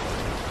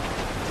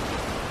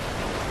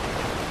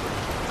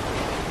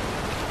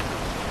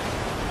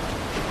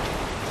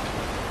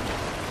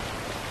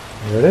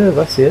 There it is,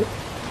 I see it.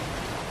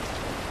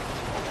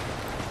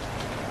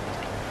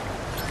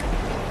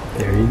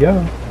 There you go,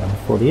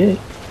 148.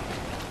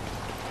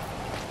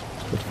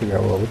 Let's figure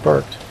out where we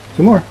parked.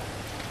 2 more.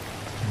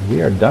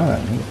 We are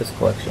done with this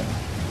collection.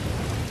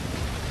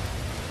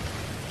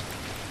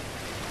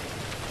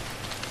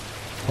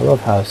 I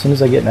love how as soon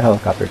as I get in a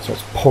helicopter it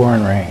starts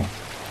pouring rain.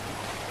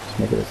 Just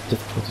make it as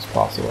difficult as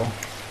possible.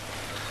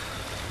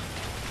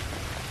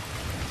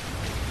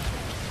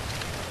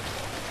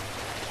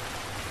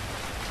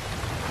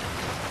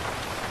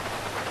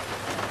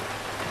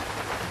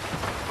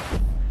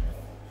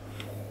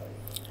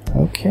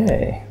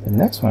 Okay, the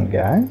next one,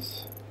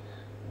 guys,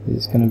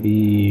 is going to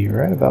be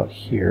right about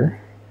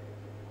here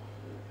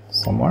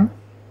somewhere.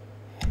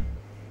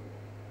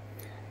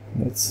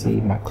 Let's see,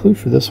 my clue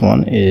for this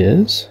one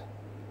is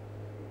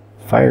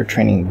fire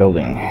training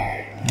building.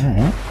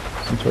 Alright,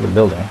 some sort of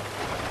building.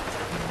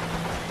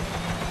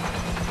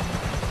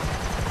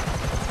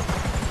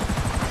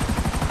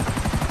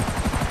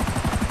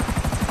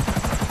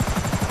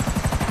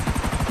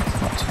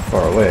 It's not too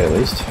far away, at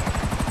least.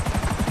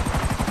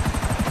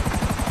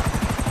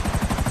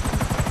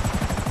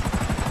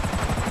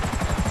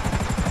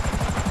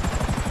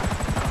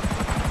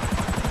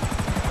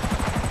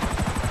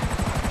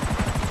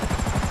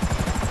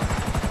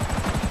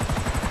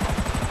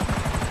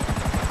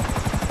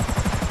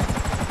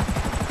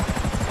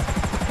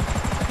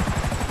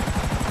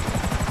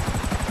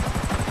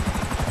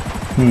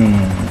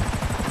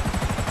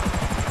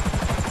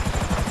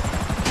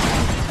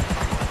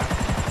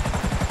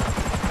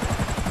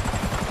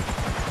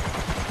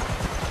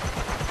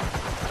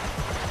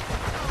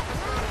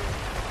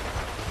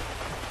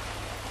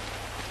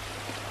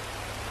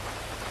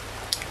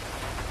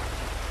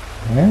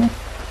 Yeah,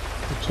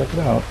 let's check it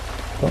out.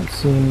 Don't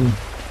see any.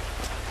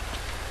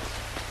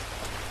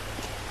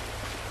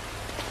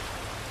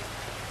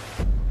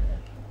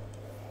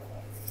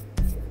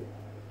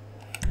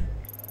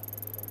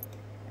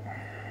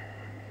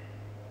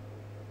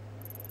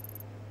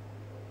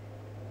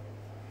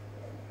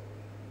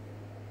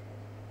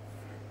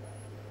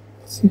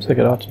 Seems like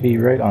it ought to be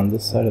right on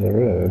this side of the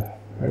road,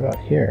 right about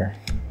here.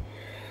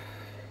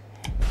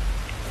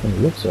 From the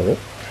looks of it.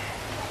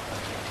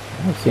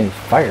 I don't see any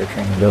fire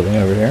training building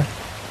over here.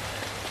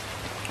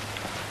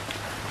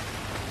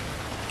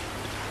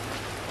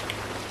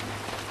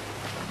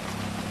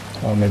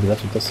 Oh, maybe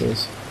that's what this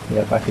is.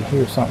 Yep, I could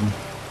hear something.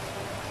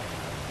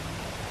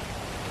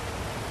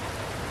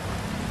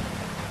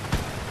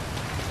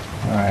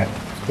 Alright,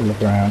 let's go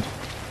look around.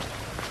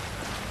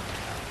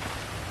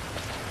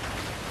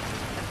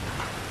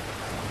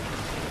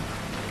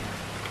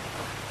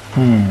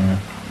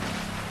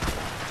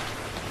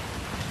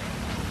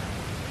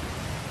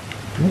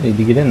 I need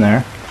to get in there.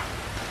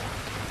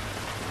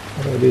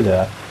 How do I do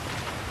that?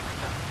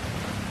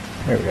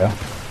 There we go.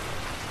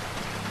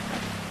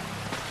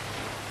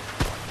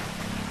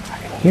 I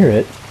can hear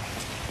it.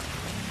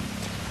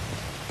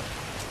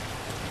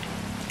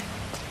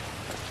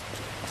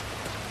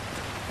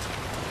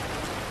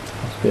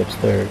 Must be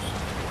upstairs.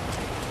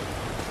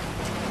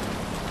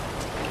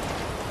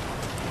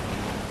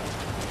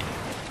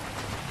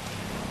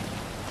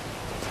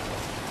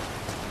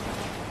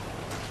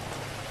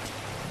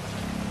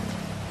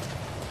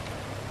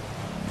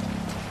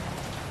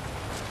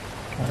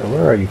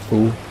 Where are you,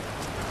 fool?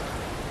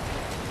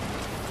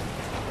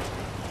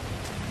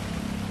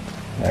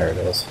 There it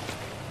is.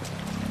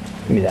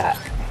 Give me that.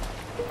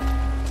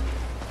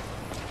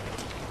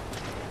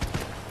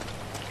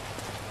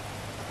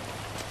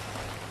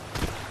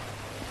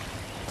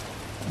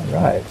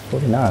 Alright,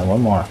 49,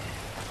 one more.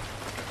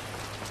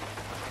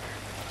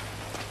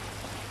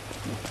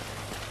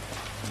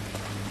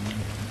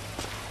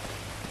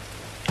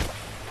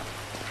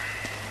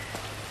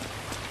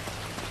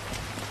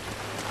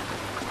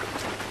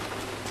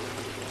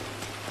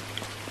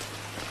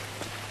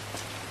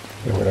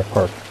 Where'd I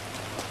park?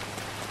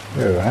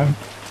 There I am.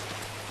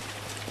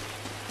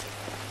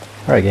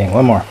 Alright, gang,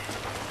 one more.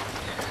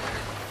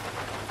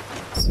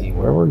 Let's see,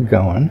 where we're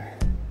going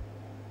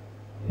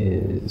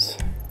is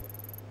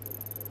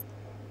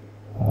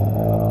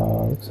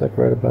looks like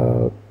right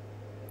about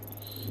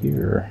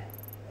here.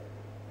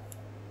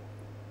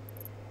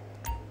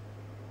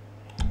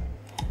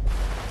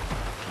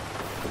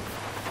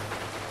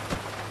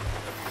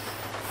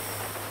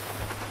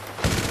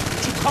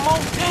 Come on,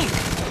 think.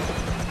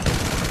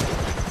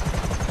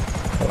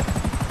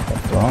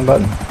 Wrong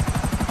button.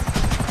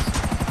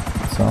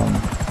 It's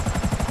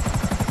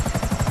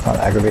not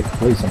aggravate the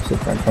police. I'm sitting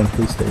right in front of the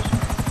police station.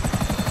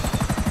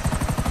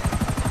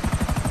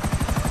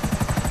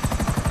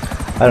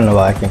 I don't know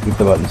why I can't keep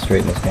the button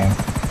straight in this game.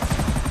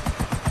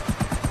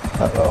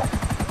 Uh-oh.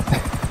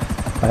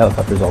 My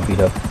helicopter's all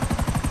beat up.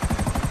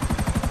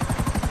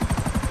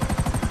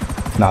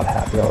 It's not a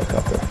happy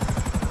helicopter.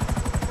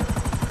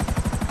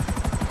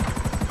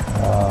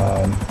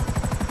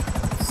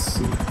 Let's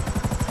see.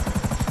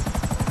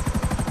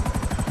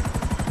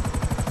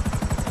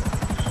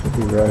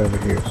 Be right over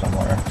here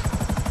somewhere.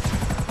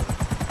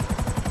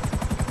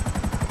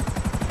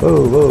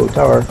 Whoa, whoa,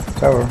 tower,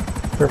 tower,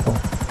 careful.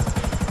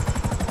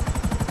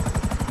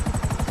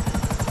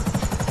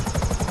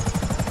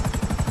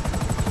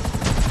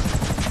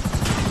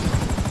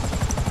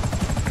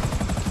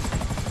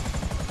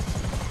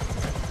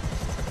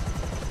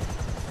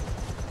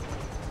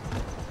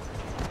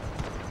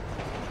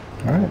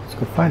 Alright, let's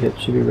go find it.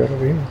 Should be right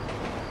over here.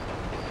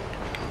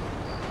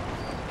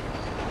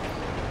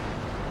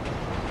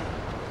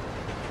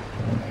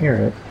 Hear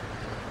it.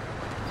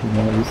 See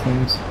one of these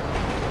things?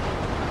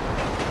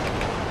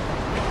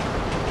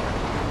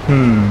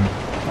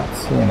 Not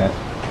seeing it.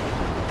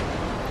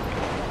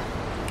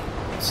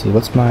 Let's see,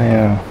 what's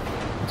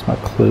my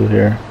clue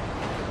here?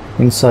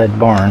 Inside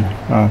barn.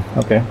 Oh,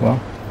 okay, well,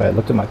 if I had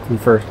looked at my clue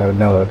first, I would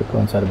know that I would go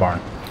inside a barn.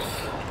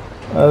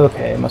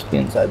 Okay, it must be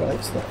inside one of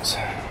these things.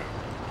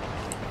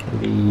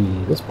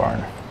 Maybe this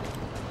barn.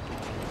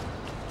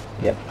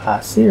 Yep,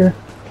 I see her.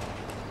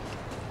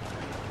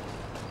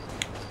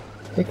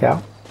 Hey,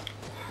 cow.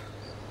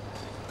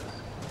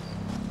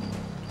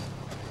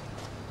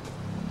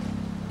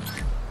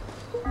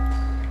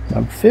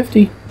 Number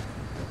 50.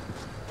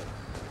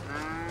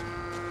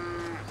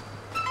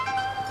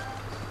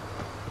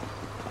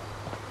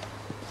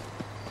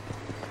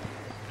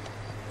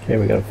 Okay,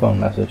 we got a phone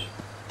message.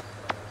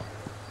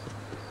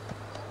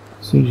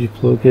 As soon as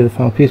you've located the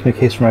final piece, make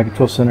haste for my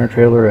control center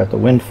trailer at the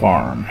wind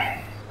farm.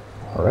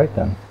 Alright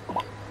then.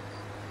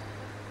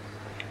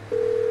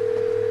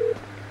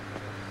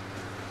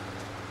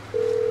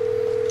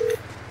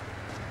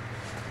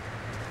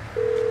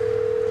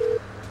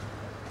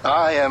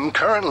 I am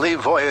currently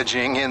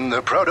voyaging in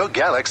the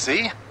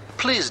proto-galaxy.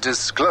 Please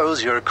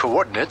disclose your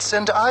coordinates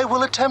and I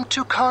will attempt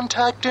to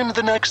contact in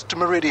the next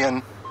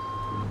meridian.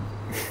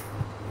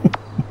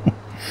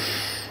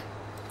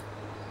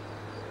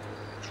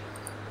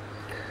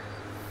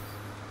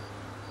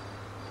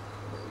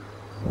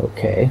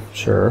 Okay,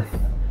 sure.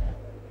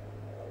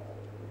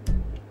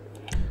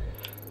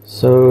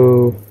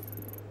 So,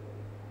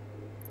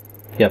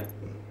 yep.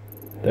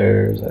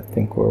 There's, I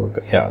think, where we're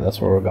going. Yeah, that's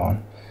where we're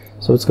going.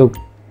 So let's go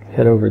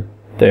head over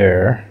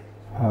there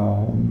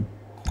and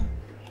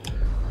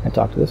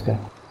talk to this guy.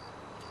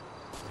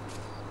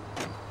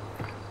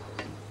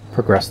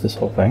 Progress this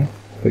whole thing.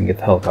 If we can get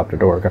the helicopter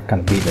to work. I've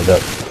kind of beaten it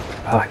up.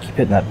 Ah, I keep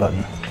hitting that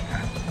button.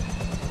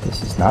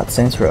 This is not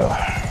Saints Row.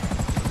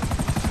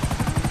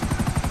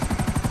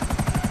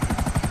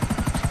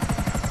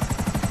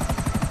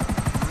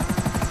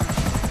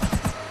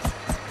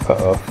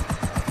 Uh-oh.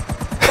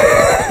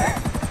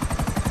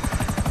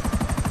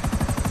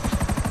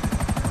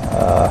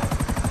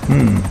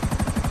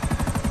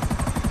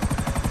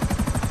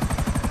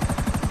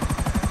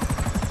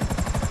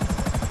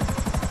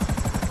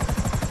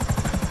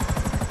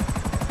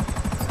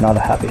 Not a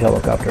happy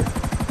helicopter.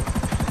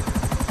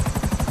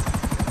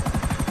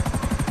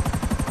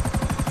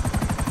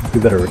 We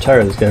better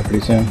retire this guy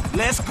pretty soon.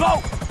 Let's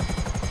go.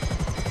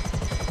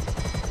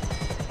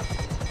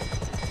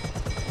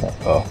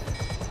 Uh-oh.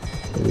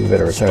 We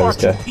better retire this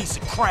guy. Piece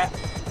of crap.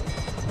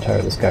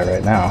 Retire this guy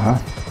right now, huh?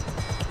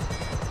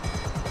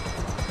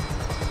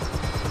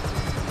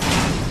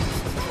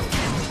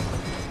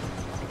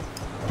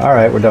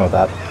 Alright, we're done with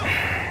that.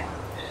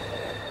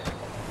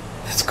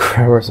 Let's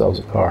grab ourselves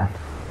a car.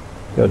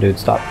 Yo, dude,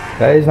 stop.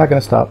 Hey, he's not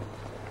gonna stop.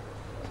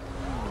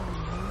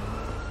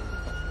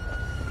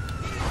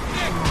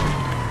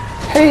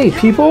 Hey,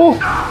 people!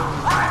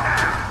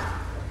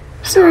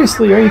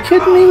 Seriously, are you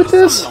kidding me with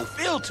this? Don't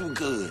feel too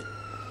good.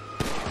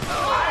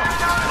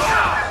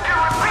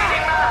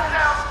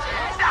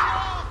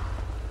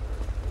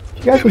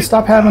 You guys would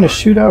stop having a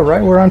shootout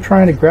right where I'm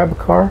trying to grab a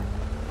car?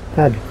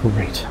 That'd be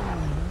great.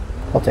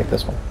 I'll take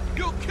this one.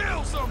 You'll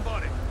kill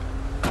somebody.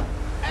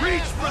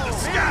 Reach for the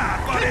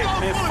sky, buddy.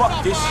 Man,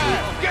 fuck this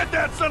shit. Get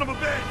that son of a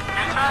bitch.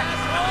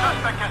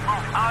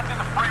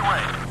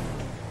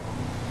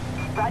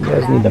 You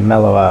guys need to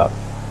mellow out.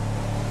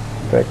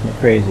 Driving me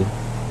crazy.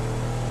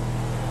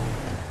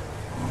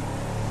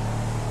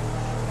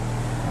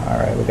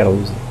 Alright, we gotta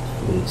lose the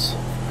police.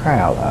 Cry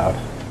out loud.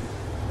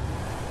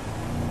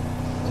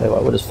 Tell you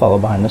what, we'll just follow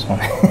behind this one.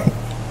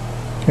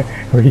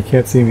 Where he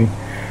can't see me.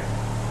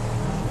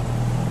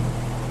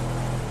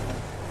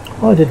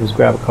 All I did was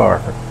grab a car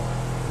for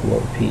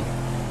low Pete.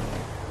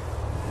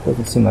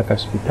 Doesn't seem like I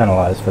should be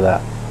penalized for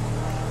that.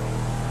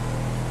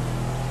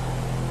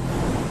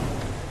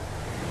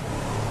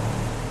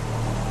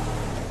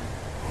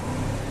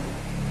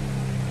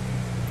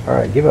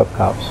 Alright, give up,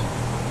 cops.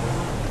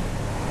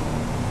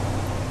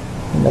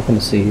 Nothing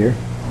to see here.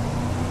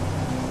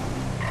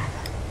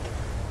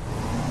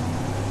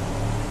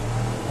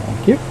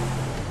 Thank you.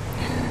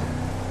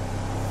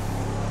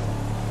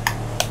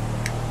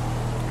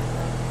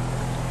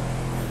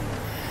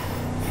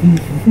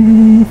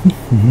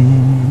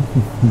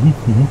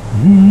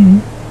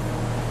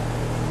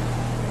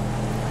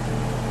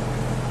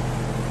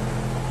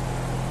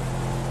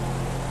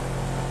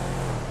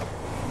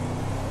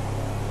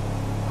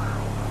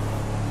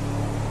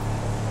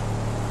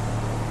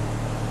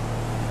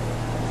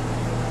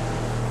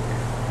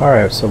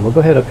 Alright, so we'll go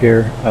ahead up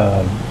here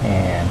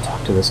and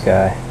talk to this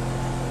guy.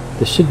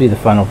 This should be the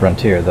final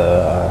frontier,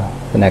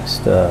 the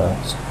next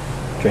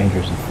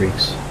Strangers and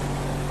Freaks.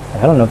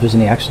 I don't know if there's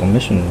any actual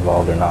mission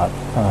involved or not.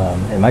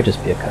 It might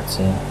just be a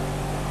cutscene.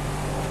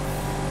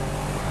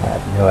 I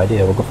have no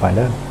idea. We'll go find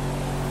out.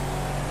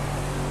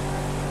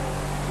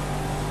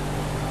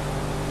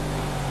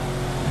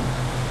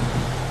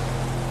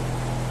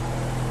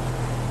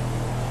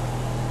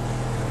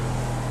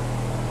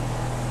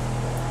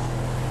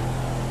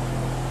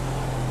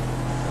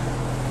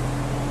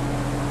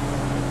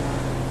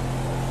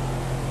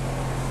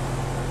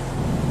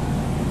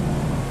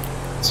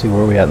 Let's see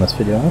where we at in this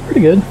video. Oh,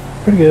 pretty good.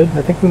 Pretty good.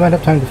 I think we might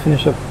have time to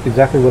finish up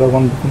exactly what I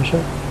wanted to finish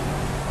up.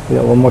 We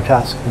got one more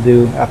task to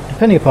do,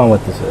 depending upon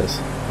what this is.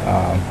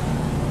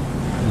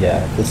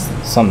 Yeah, if this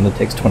is something that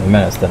takes 20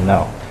 minutes, then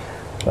no.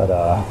 But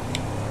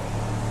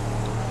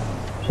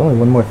there's only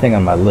one more thing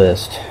on my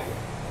list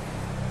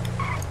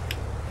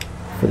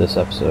for this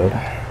episode,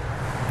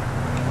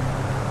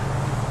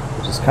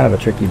 which is kind of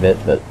a tricky bit,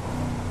 but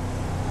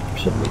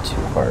shouldn't be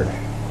too hard,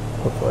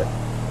 hopefully.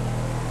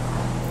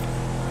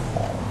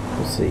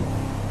 We'll see.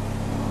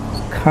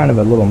 Kind of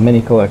a little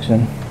mini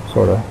collection,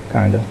 sort of,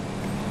 kind of.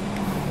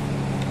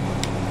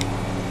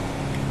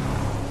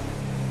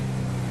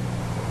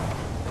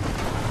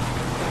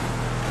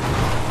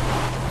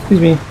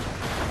 Excuse me.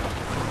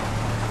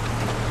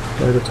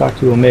 Gotta go talk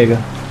to Omega.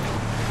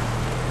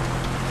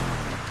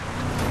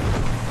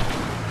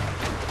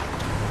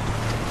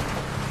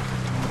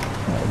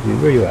 Alright,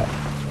 dude, where you at?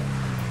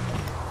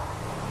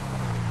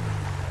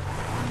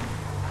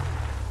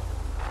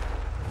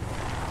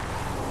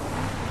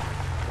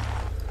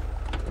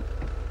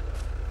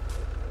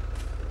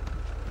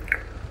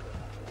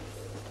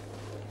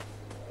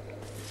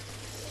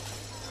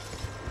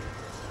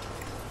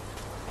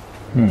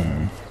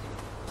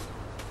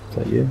 Is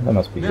that you? That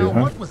must be now, you,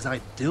 huh? what was I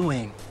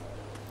doing?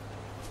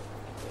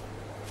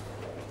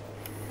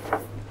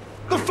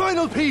 The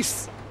final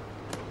piece!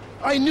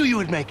 I knew you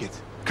would make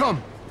it.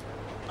 Come.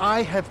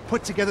 I have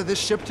put together this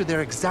ship to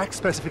their exact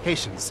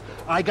specifications.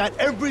 I got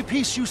every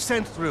piece you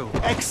sent through,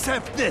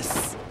 except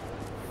this.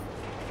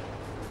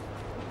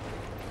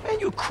 Man,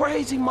 you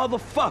crazy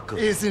motherfucker.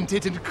 Isn't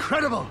it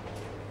incredible?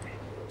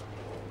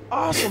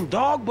 Awesome,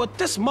 dog, but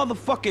this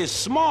motherfucker is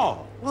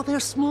small. Well,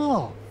 they're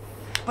small,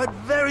 but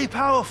very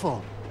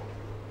powerful.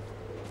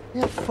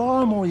 They're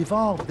far more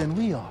evolved than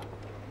we are.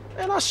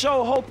 And I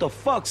sure hope the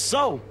fuck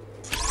so.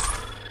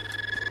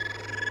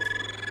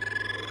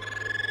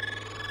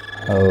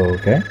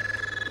 Okay.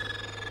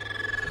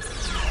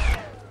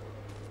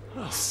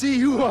 I'll see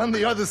you on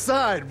the other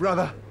side,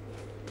 brother.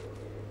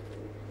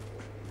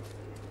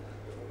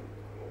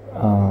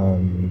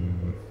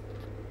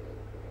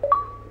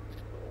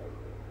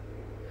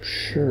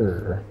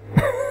 Sure.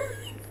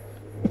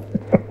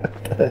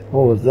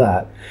 with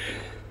that.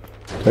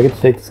 Do I get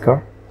to take this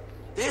car?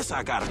 This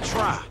I gotta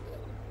try.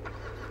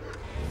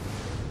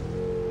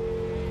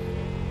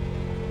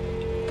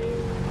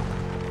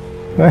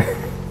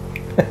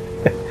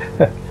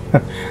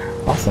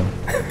 Awesome.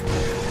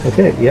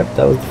 Okay, yep,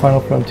 that was the final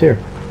frontier.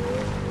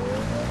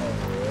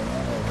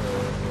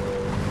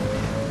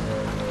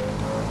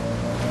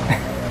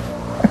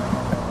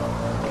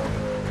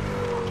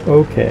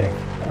 Okay,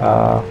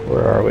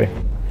 where are we?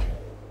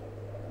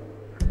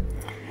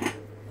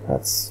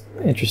 That's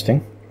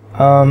interesting.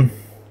 Alright,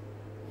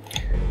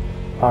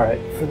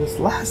 for this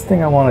last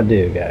thing I want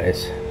to do,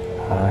 guys,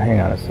 hang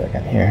on a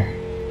second here.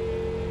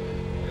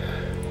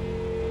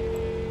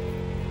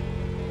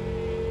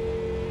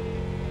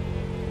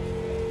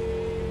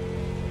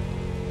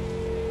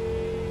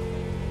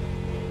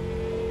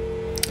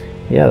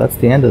 Yeah, that's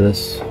the end of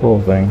this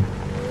whole thing.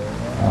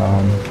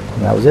 And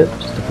that was it.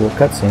 Just a cool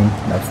cutscene.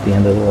 That's the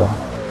end of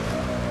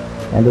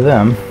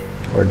them.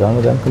 We're done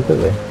with them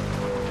completely.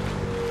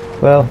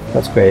 Well,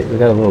 that's great. We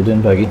got a little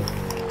dune buggy.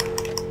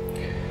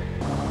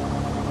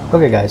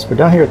 Okay, guys, we're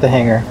down here at the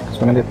hangar because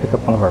we're going to pick up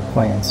one of our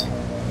planes.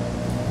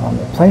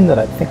 The plane that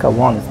I think I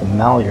want is the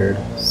Malliard,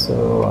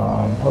 so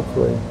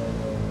hopefully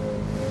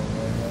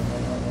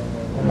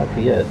that might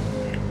be it.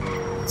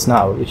 If it's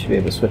not, we should be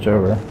able to switch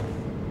over.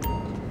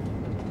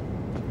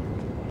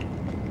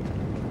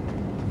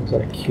 Is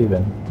that a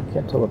Cuban? I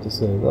can't tell what this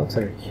is. It looks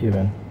like a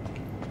Cuban.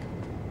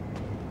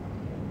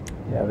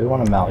 Yeah, we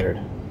want a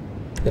Malliard.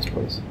 Yes,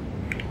 please.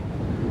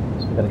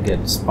 So we gotta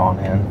get spawn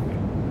in.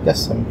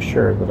 Yes, I'm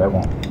sure that I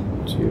want to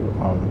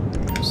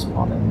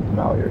spawn in the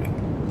Malliard.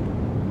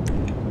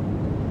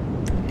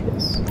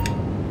 Yes.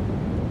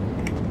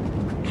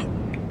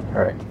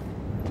 Alright.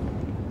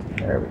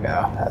 There we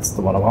go. That's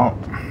the one I want.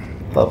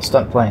 Little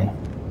stunt plane.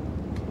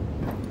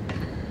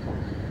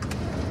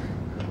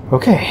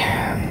 Okay.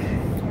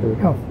 Here we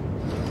go.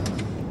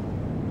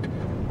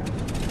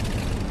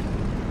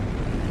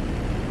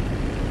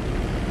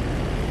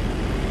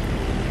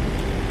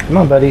 Come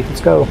on, buddy,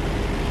 let's go.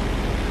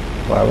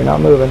 Why are we not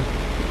moving?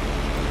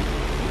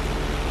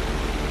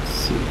 Let's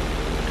see.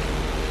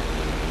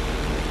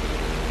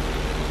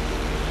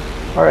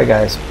 Alright,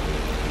 guys.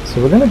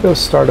 So we're going to go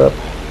start up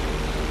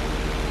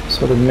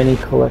sort of mini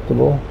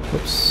collectible.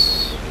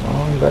 Whoops.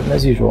 Wrong button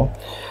as usual.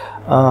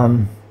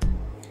 And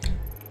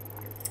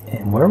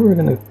where we're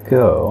going to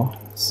go...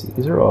 Let's see,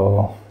 these are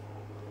all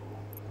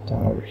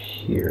down over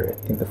here.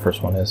 I think the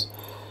first one is.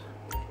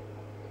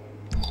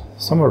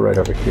 Somewhere right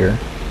over here.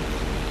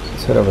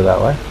 Let's head over that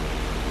way.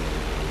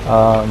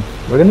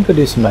 We're going to go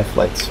do some night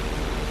flights.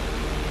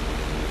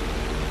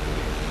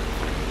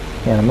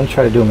 And I'm going to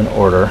try to do them in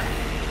order,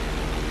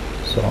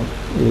 so I don't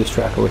lose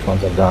track of which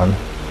ones I've done.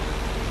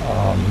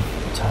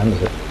 What time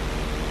is it?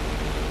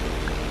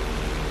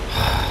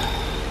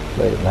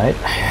 Late at night?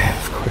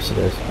 Of course it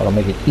is. That'll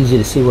make it easy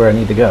to see where I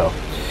need to go.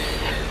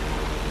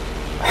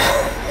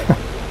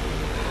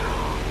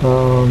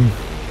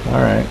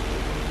 Alright.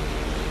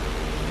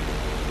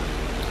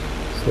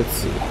 So let's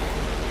see.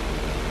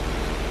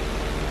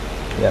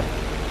 Yeah,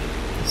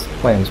 this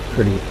plane's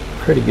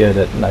pretty good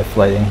at night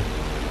flighting.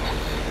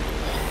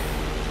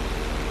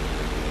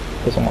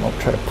 Doesn't want to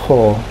try to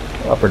pull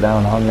up or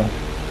down on me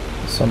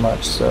so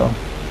much, so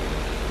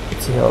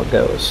let's see how it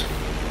goes.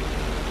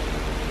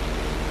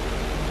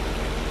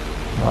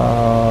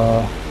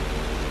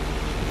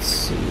 Let's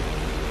see.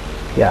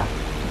 Yeah,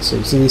 so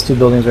you see these two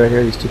buildings right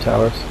here, these two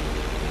towers?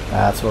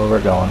 That's where we're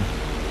going,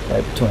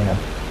 right between them.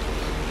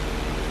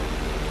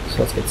 So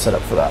let's get set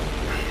up for that.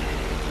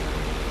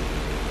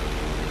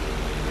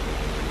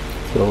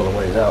 Let's get a little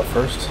ways out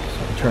first, so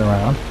I can turn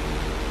around.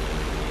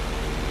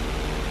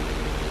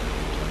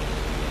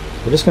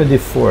 We're just going to do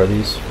 4 of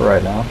these for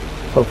right now,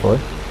 hopefully.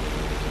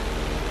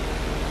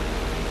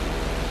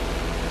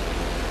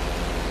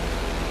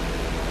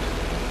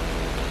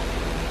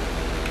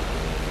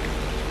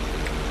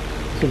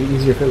 It would be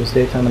easier if it was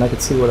daytime and I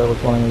could see what I was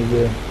wanting to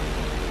do.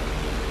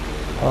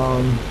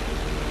 Oh,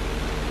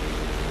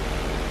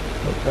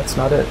 that's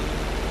not it.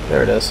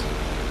 There it is.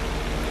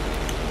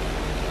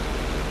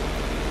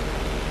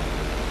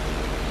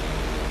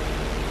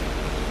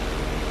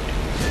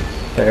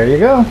 There you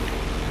go.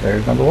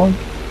 There's number 1.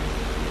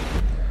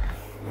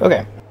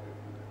 Okay.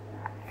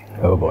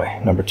 Oh boy,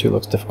 number 2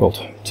 looks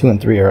difficult. 2 and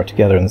 3 are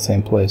together in the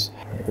same place.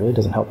 It really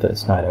doesn't help that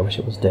it's night. I wish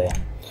it was day.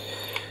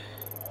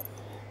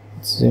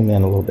 Let's zoom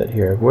in a little bit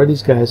here. Where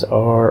these guys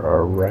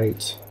are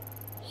right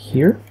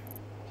here.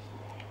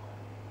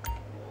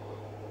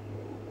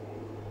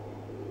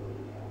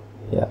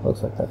 Yeah, it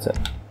looks like that's it.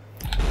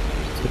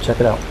 Let's go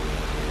check it out.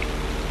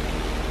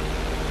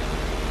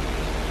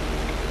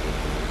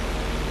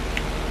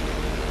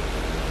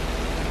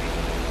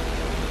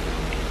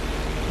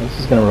 This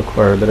is going to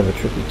require a bit of a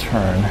tricky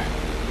turn.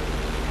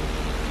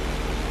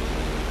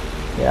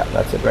 Yeah,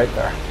 that's it right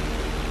there.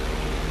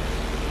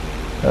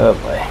 Oh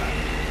boy.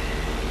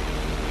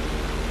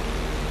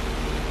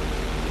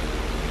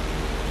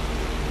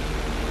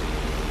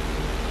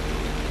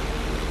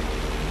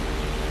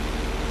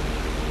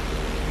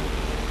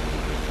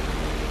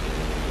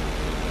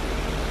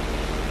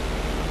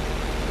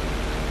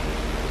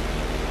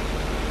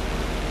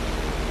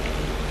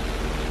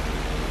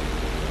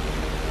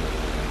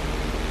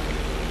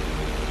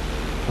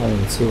 don't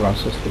even see where I'm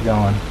supposed to be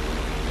going.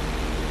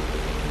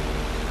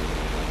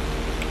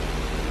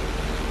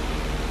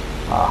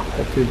 Ah,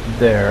 right through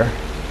there.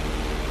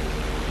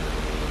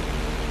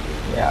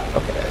 Yeah,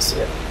 okay, I see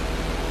it.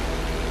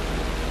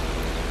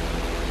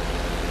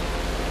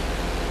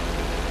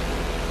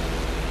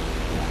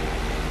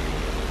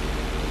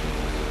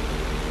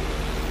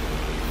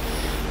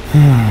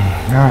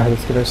 Alright,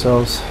 let's get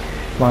ourselves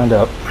lined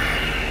up.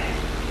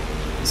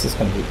 This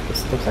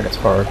looks like it's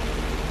hard.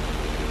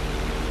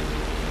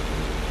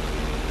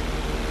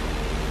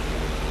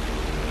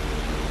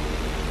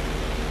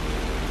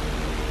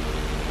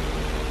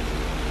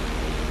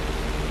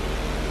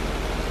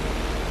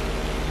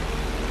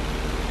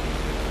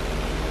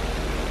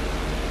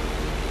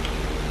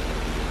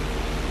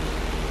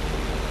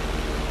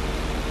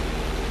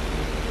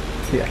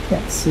 See, I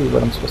can't see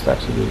what I'm supposed to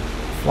actually be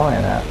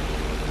flying at.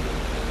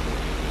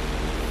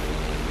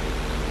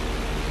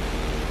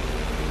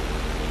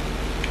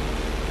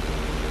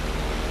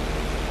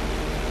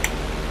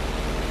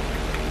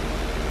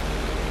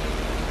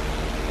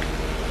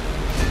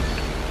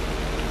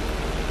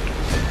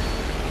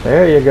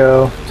 There you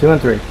go. 2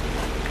 and 3.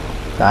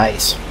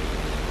 Nice.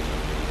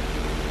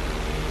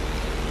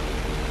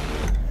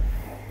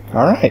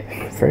 Alright,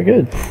 very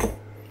good.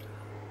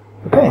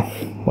 Okay,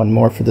 one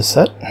more for the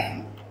set.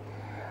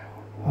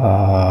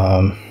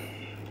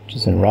 Which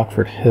is in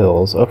Rockford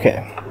Hills.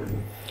 Okay.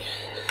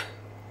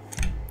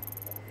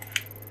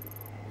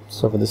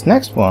 So for this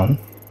next one,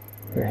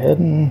 we're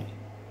heading,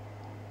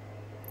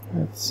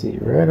 let's see,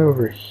 right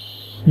over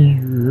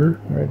here,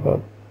 right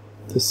about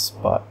this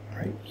spot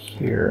right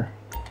here.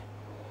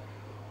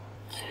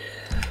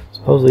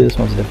 Supposedly this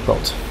one's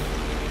difficult.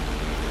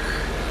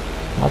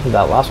 Not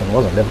that last one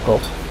wasn't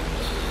difficult.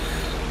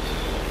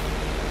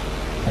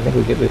 I think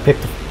we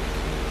picked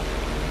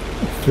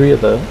 3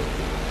 of the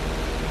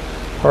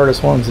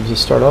hardest ones to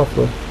just start off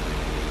with.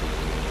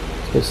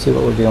 Let's see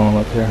what we're dealing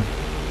with here.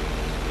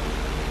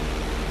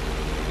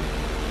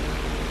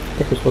 I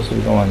think we're supposed to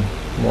be going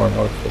more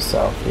north to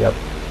south. Yep.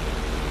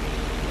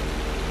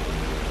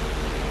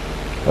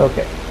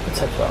 Okay, let's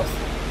head south.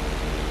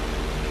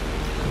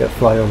 We gotta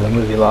fly over the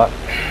movie lot.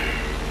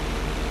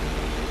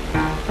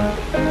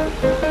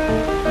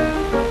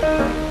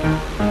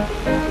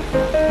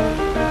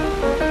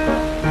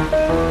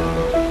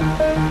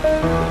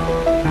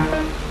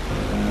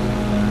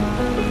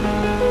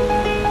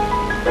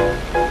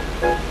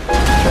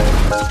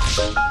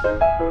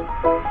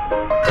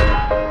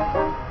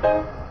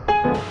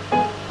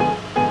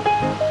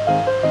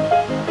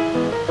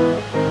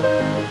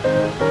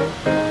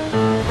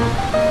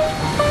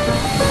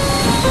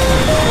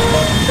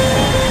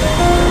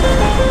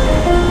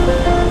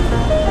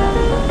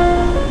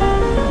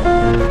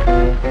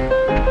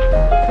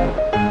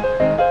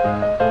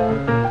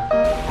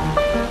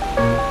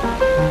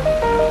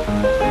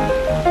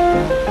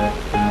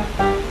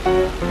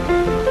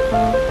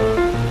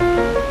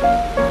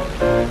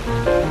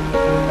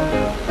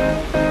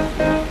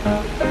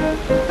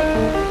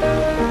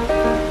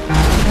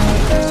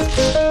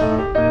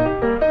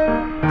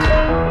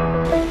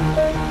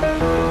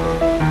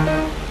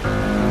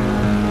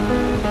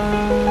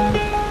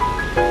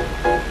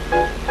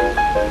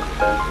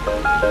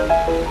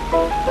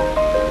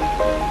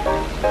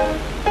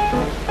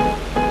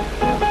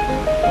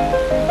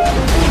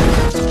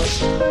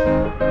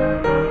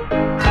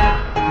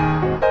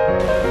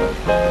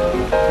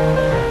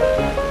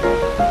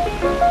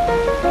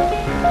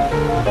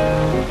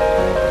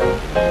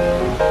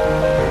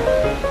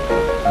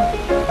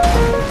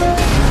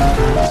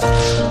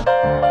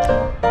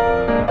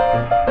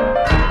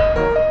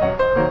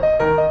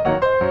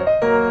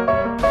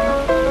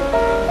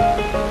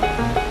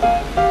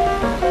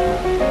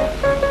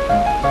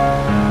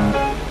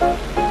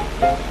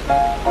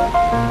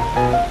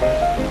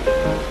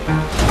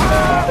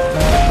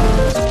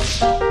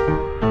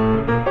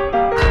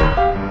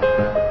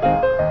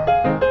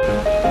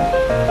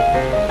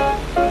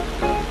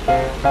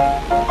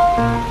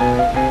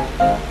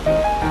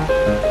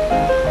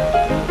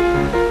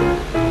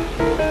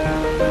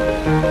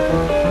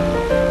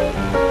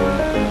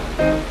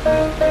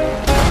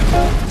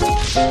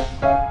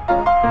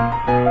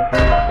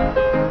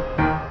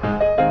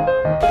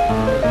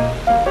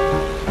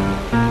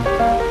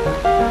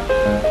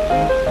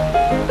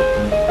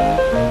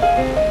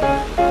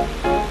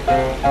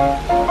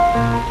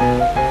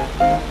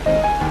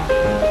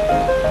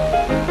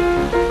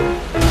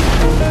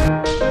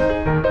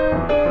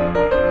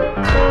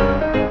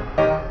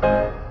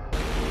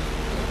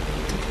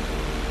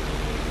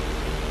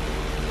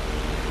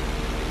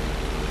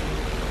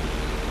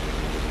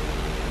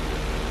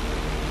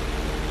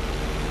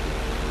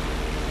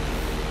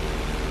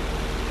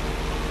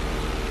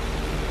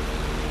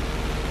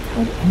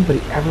 How did anybody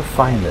ever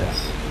find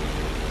this?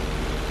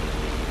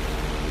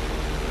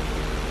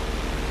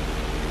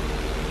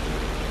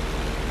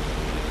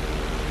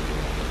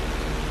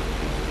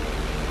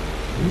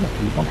 You have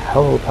to be one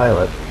hell of a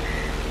pilot.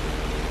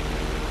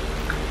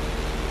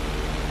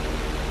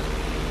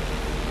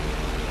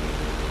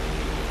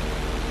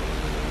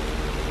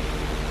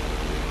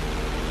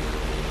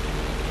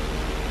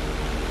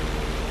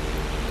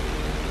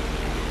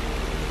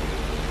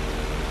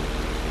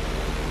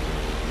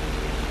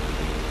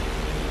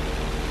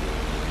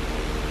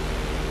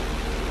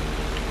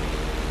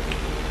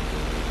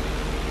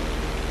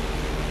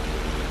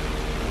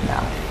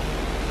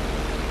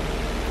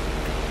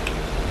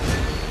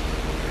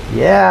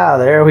 Yeah,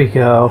 there we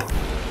go.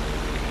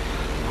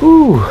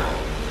 Whew.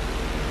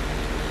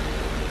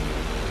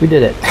 We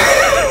did it.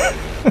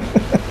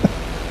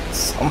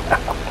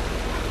 Somehow.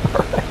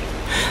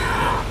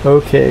 Alright.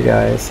 Okay,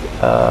 guys.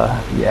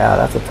 Yeah,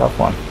 that's a tough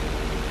one.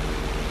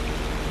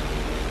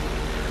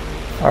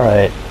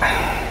 Alright.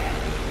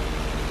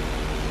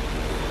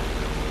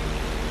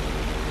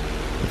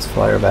 Let's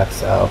fly her back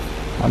south.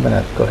 I'm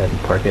gonna go ahead and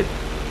park it.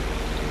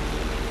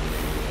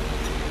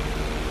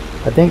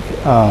 I think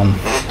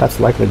that's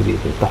likely to be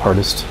the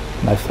hardest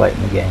knife flight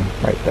in the game,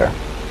 right there.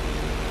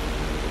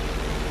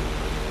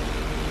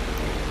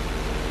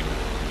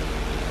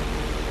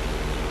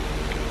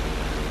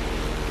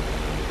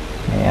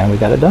 And we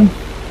got it done,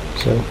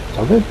 so it's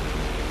all good.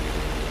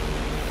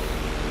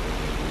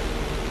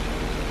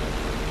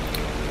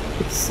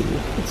 Let's see,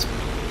 let's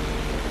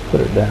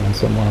put her down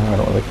somewhere, I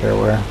don't really care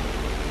where.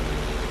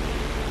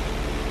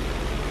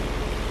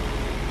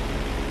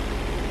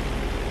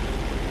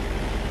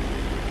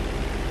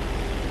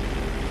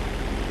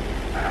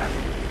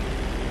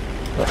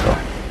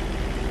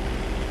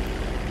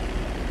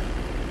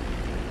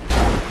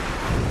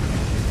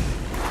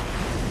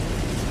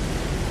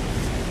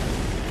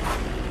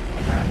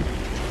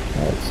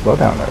 Slow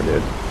down there,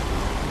 dude.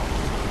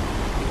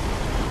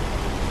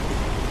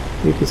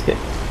 You escape.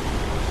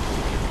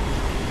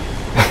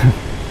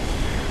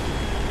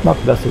 Not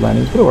the best of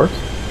landings, but it works.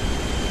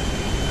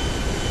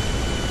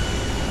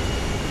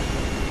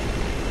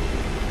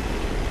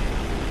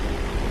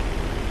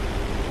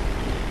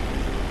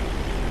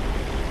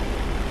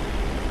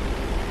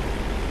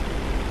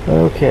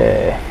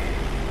 Okay.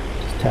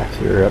 Just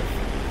taxi her up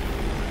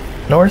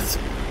north.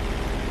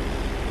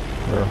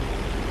 Or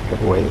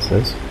whichever way this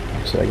is.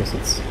 Actually, I guess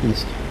it's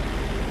east.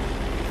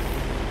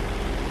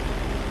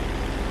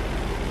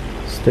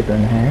 Stick her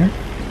in here.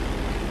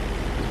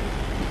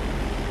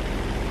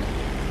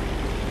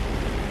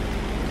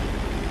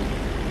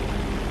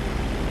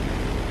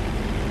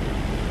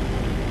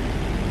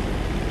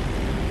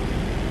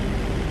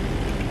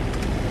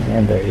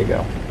 And there you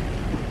go.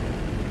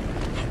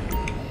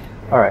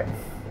 Alright.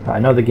 I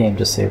know the game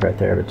just saved right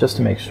there, but just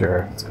to make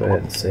sure, let's go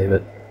ahead and save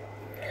it.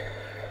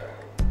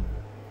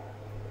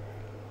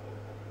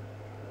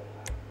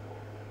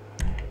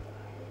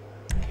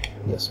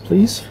 Yes,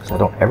 please, because I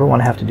don't ever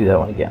want to have to do that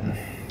one again.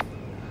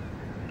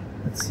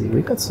 Let's see,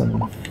 we got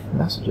some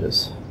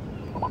messages.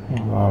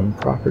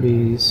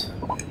 Properties.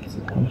 Let's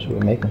see, how much are we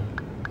making?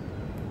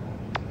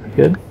 Pretty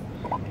good.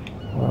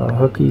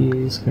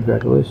 Hookies,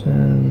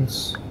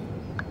 congratulations.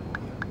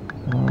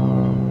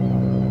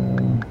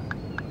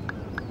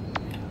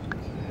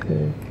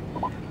 Okay.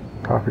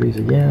 Properties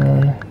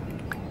again.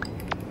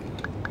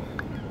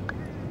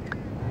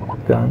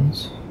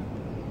 Guns.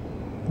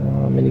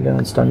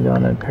 Minigun, stun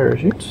gun, and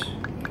parachute.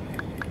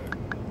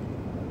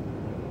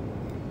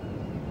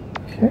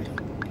 Okay.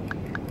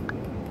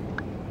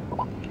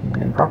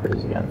 And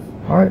properties again.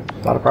 Alright,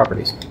 a lot of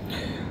properties.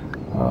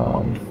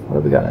 What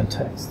have we got in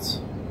texts?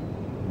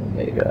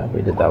 Omega,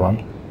 we did that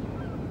one.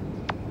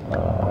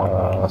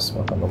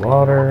 Smoke on the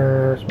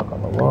water, smoke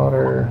on the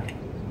water.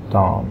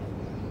 Dom.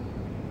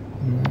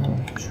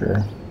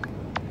 Sure.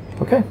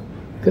 Okay,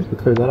 good, we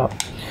cleared that up.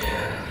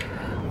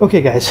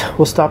 Okay guys,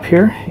 we'll stop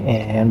here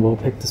and we'll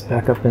pick this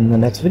back up in the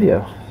next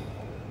video.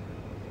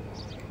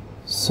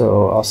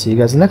 So I'll see you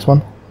guys in the next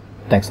one.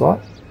 Thanks a lot.